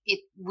like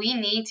it. We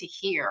need to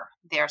hear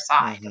their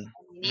side.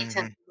 We need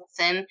to Hmm.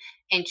 listen.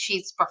 And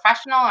she's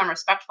professional and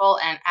respectful,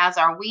 and as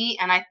are we.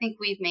 And I think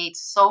we've made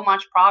so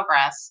much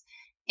progress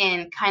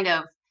in kind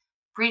of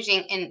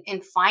bridging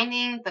in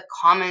finding the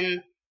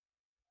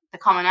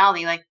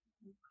commonality. Like,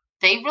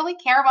 they really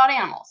care about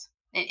animals,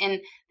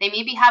 and they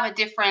maybe have a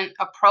different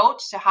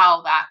approach to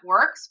how that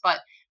works,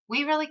 but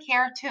we really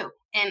care too.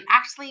 And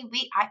actually,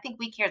 I think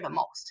we care the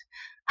most.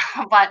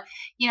 But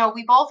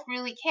we both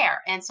really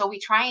care, and so we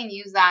try and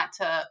use that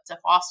to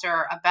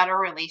foster a better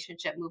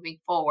relationship moving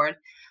forward.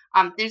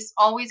 There's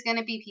always going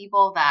to be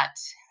people that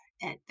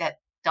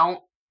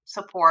don't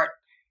support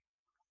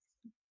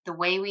the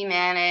way we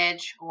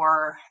manage,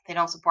 or they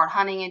don't support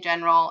hunting in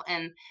general.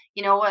 And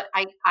you know what,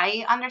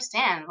 I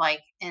understand,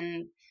 like,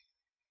 and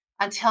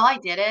until I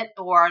did it,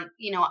 or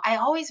I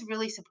always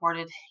really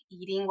supported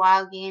eating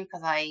wild game,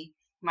 because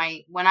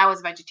my when I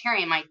was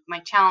vegetarian, my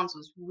challenge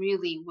was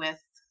really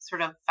with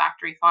sort of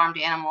factory farmed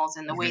animals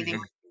and the way they Hmm.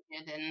 were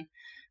treated, and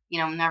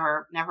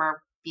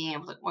never being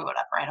able to, well,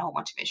 whatever. I had a whole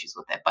bunch of issues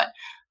with it, but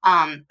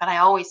I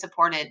always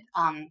supported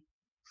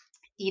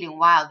eating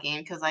wild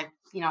game, because I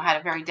had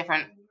a very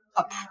different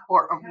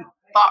or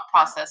thought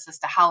process as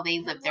to how they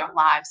live their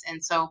lives.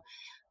 And so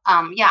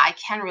yeah, I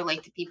can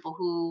relate to people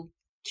who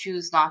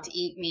choose not to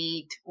eat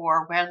meat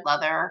or wear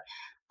leather,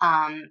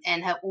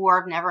 or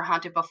have never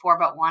hunted before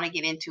but want to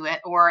get into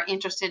it, or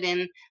interested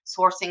in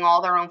sourcing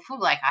all their own food.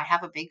 Like, I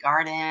have a big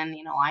garden,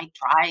 I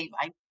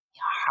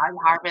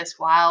harvest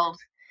wild,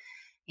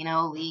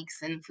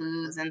 leeks and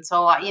foods. And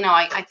so,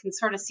 I can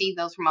sort of see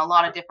those from a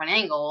lot of different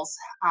angles.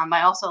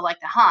 I also like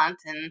to hunt,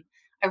 and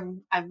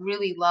I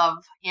really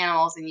love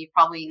animals. And you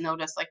probably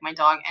noticed, like, my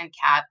dog and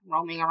cat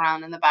roaming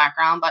around in the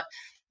background, but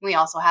we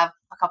also have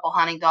a couple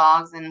hunting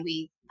dogs, and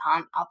we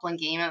hunt upland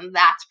game. And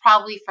that's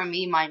probably, for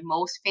me, my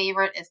most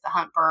favorite is to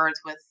hunt birds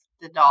with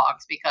the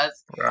dogs,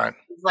 because Right.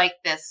 it's like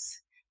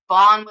this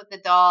bond with the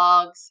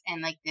dogs,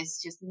 and like there's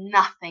just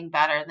nothing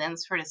better than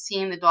sort of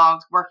seeing the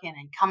dogs working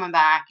and coming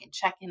back and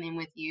checking in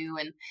with you,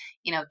 and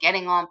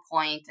getting on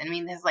point. I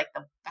mean, this is like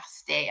the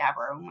best day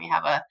ever when we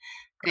have a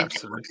good day with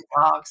Absolutely. the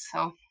dogs.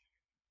 So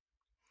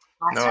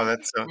I No, certainly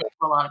that's relate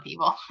to a lot of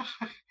people.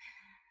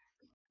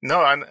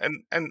 no,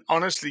 and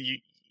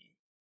honestly,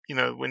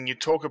 when you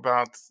talk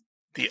about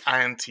the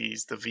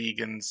antis, the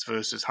vegans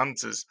versus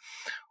hunters,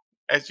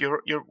 as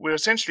we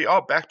essentially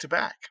are back to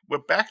back. We're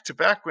back to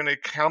back when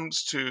it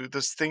comes to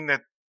this thing,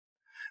 that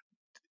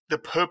the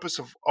purpose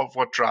of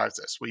what drives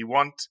us. We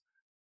want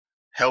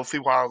healthy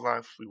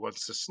wildlife. We want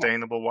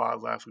sustainable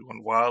wildlife. We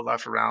want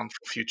wildlife around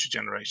for future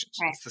generations.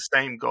 Right. It's the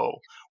same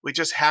goal. We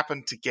just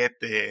happen to get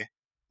there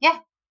Yeah.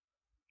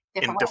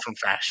 in Different way. different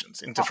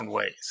fashions, in Yeah. different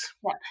ways.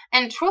 Yeah.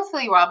 And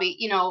truthfully, Robbie,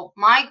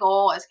 my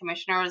goal as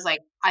commissioner is like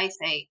I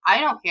say, I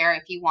don't care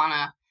if you want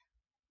to,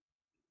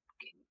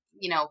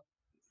 you know,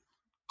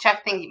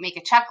 check things, make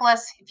a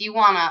checklist. If you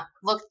want to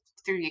look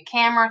through your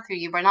camera, through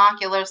your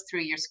binoculars,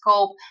 through your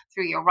scope,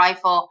 through your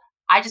rifle,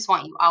 I just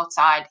want you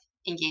outside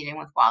engaging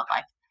with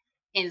wildlife.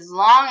 As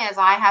long as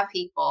I have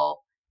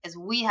people, as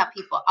we have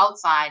people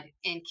outside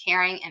and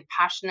caring and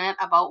passionate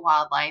about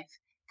wildlife,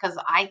 because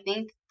I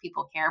think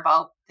people care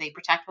about, they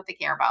protect what they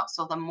care about.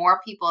 So the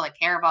more people that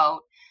care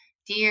about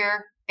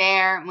deer,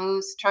 bear,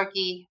 moose,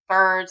 turkey,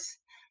 birds,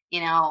 you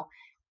know,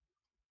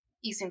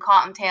 Eastern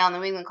cottontail,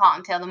 New England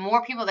cottontail, the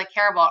more people that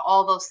care about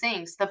all those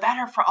things, the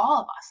better for all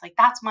of us. Like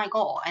that's my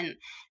goal. And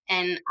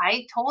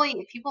I totally,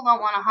 if people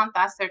don't want to hunt,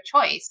 that's their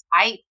choice.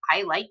 I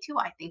like to.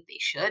 I think they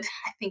should.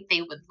 I think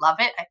they would love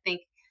it. I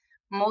think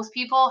most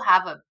people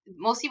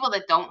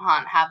that don't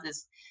hunt have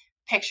this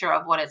picture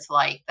of what it's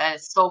like that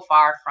is so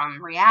far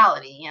from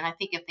reality. And I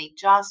think if they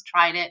just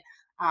tried it,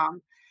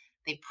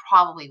 they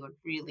probably would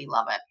really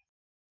love it.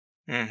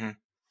 Hmm.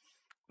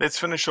 Let's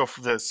finish off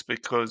this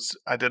because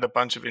I did a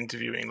bunch of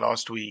interviewing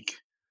last week,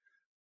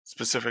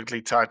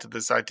 specifically tied to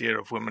this idea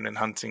of women in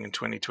hunting in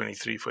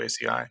 2023 for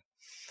SEI.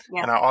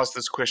 Yeah. And I asked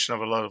this question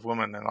of a lot of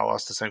women, and I'll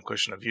ask the same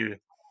question of you.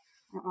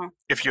 Mm-mm.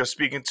 If you're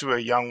speaking to a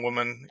young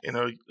woman in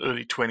her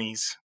early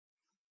 20s,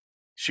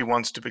 she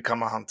wants to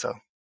become a hunter,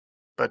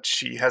 but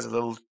she has a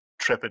little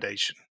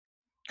trepidation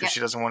because Yeah. she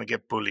doesn't want to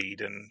get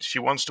bullied and she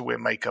wants to wear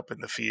makeup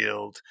in the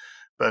field.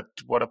 But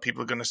what are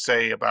people going to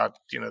say about,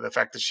 the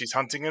fact that she's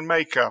hunting in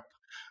makeup?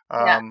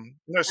 Yeah.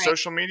 Right.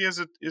 Social media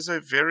is a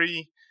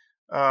very,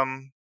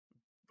 um,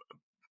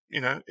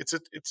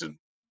 it's an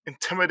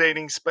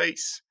intimidating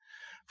space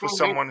for Mhm.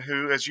 someone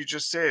who, as you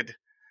just said,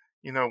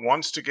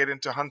 wants to get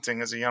into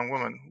hunting as a young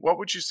woman. What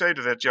would you say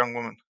to that young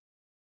woman?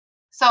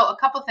 So a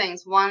couple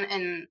things. One,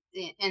 in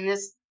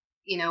this,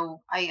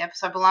 so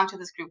I belong to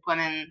this group,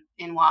 Women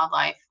in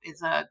Wildlife,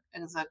 is a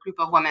group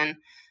of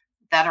women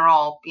that are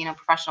all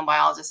professional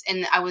biologists,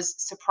 and I was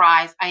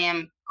surprised. I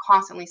am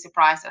constantly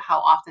surprised at how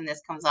often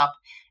this comes up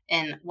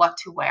in what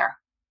to wear,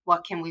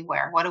 what can we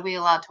wear, what are we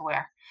allowed to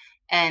wear,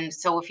 and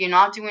so if you're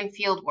not doing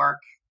field work,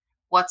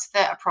 what's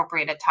the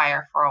appropriate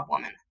attire for a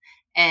woman?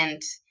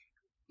 And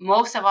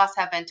most of us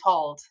have been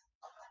told,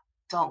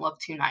 don't look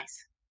too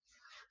nice,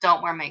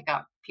 don't wear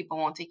makeup. People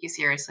won't take you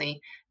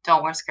seriously.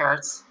 Don't wear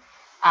skirts.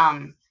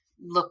 Um,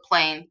 Look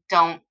plain.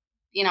 Don't,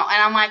 and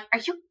I'm like, are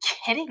you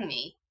kidding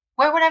me?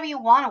 Wear whatever you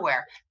want to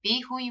wear.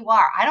 Be who you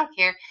are. I don't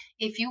care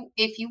if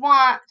you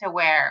want to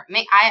wear.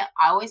 I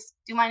always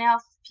do my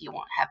nails. If you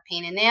want have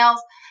painted nails.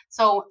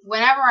 So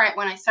when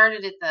I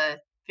started at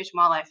the Fish and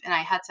Wildlife and I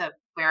had to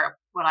wear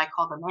what I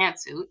call the man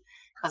suit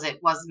because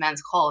it was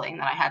men's clothing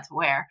that I had to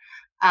wear.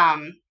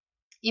 Um,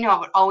 I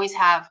would always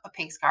have a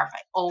pink scarf. I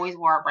always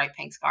wore a bright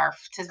pink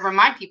scarf to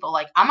remind people,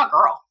 like, I'm a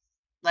girl.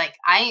 Like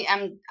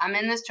I'm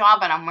in this job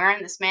and I'm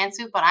wearing this man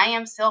suit, but I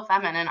am still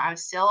feminine. I'm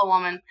still a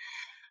woman.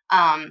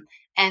 Um,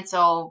 and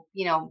so,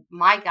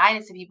 my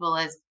guidance to people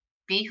is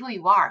be who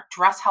you are,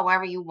 dress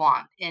however you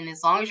want. And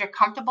as long as you're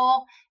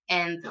comfortable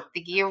and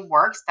the gear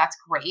works, that's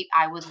great.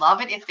 I would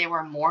love it if there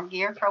were more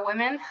gear for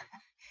women,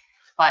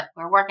 but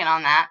we're working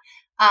on that.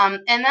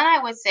 And then I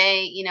would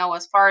say,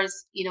 as far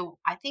as,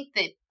 I think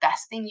the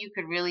best thing you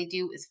could really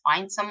do is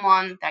find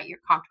someone that you're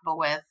comfortable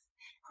with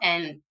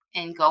and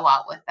go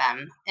out with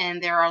them.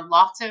 And there are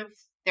lots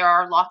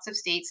of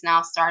states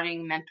now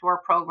starting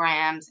mentor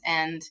programs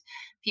and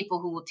people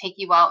who will take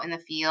you out in the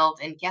field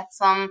and get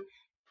some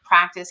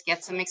practice,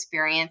 get some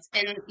experience.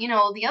 And,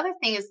 the other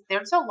thing is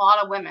there's a lot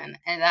of women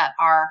that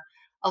are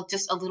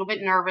just a little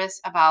bit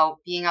nervous about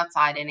being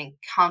outside and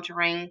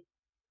encountering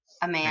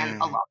a man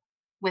Mm-hmm. alone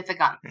with a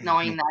gun, Mm-hmm.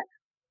 knowing that.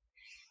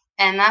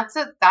 And that's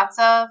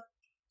a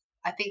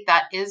I think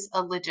that is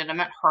a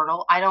legitimate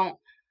hurdle. I don't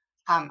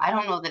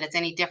know that it's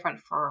any different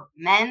for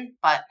men,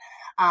 but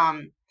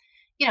um,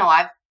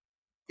 I've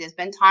there's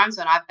been times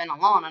when I've been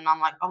alone and I'm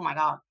like, oh my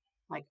God,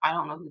 like I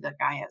don't know who that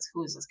guy is.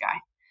 Who is this guy?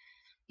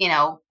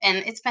 And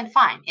it's been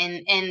fine.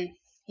 And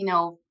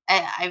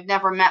I've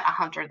never met a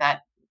hunter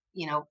that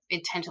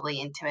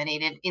intentionally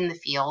intimidated in the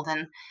field.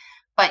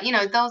 But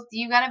those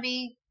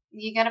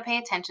you gotta pay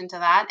attention to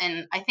that,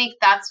 and I think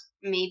that's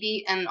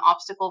maybe an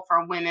obstacle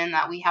for women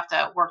that we have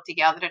to work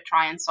together to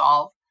try and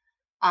solve.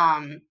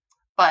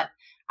 But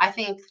I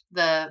think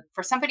the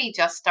for somebody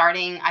just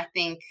starting, I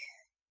think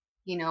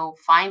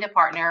find a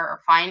partner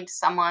or find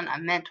someone, a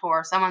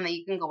mentor, someone that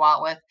you can go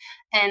out with.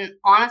 And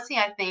honestly,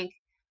 I think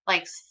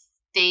like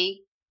stay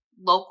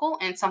local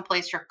in some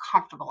place you're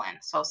comfortable in.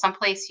 So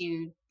someplace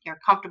you're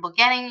comfortable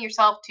getting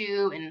yourself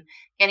to and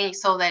getting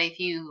so that if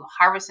you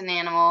harvest an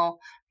animal,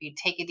 you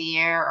take a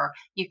deer, or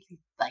you can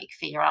like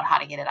figure out how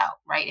to get it out,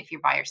 right? If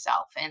you're by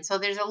yourself. And so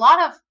there's a lot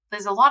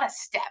of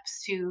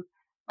steps to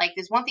like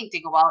there's one thing to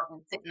go out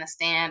and sit in the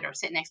stand or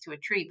sit next to a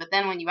tree, but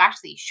then when you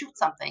actually shoot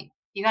something,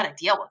 you got to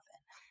deal with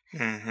it.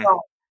 Mm-hmm.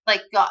 So,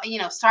 like,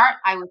 start,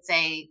 I would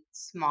say,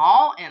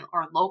 small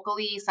or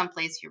locally,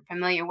 someplace you're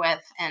familiar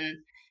with,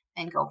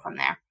 and go from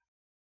there.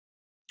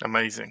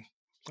 Amazing.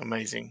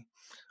 Amazing.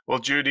 Well,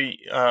 Judy,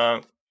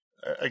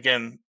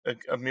 again,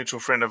 a mutual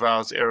friend of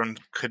ours, Aaron,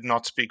 could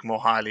not speak more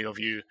highly of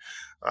you.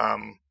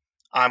 Um,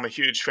 I'm a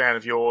huge fan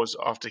of yours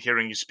after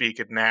hearing you speak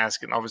at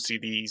NASC, and obviously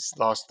these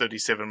last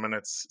 37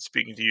 minutes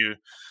speaking to you.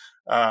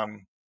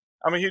 Um,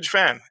 I'm a huge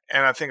fan,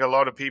 and I think a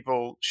lot of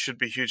people should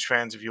be huge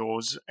fans of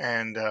yours.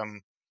 And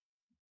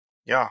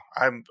yeah,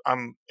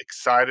 I'm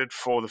excited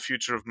for the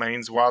future of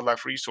Maine's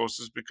wildlife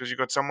resources because you've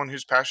got someone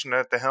who's passionate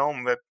at the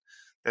helm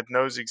that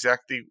knows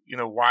exactly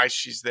why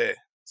she's there.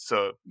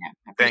 So Yeah,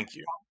 I appreciate thank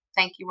you.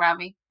 that. Thank you,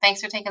 Robbie.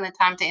 Thanks for taking the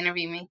time to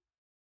interview me.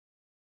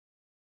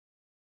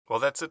 Well,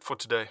 that's it for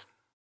today.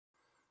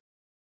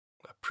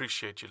 I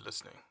appreciate you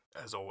listening,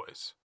 as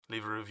always.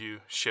 Leave a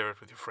review, share it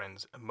with your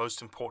friends, and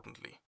most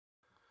importantly,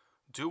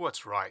 do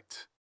what's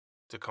right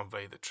to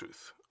convey the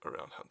truth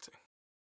around hunting.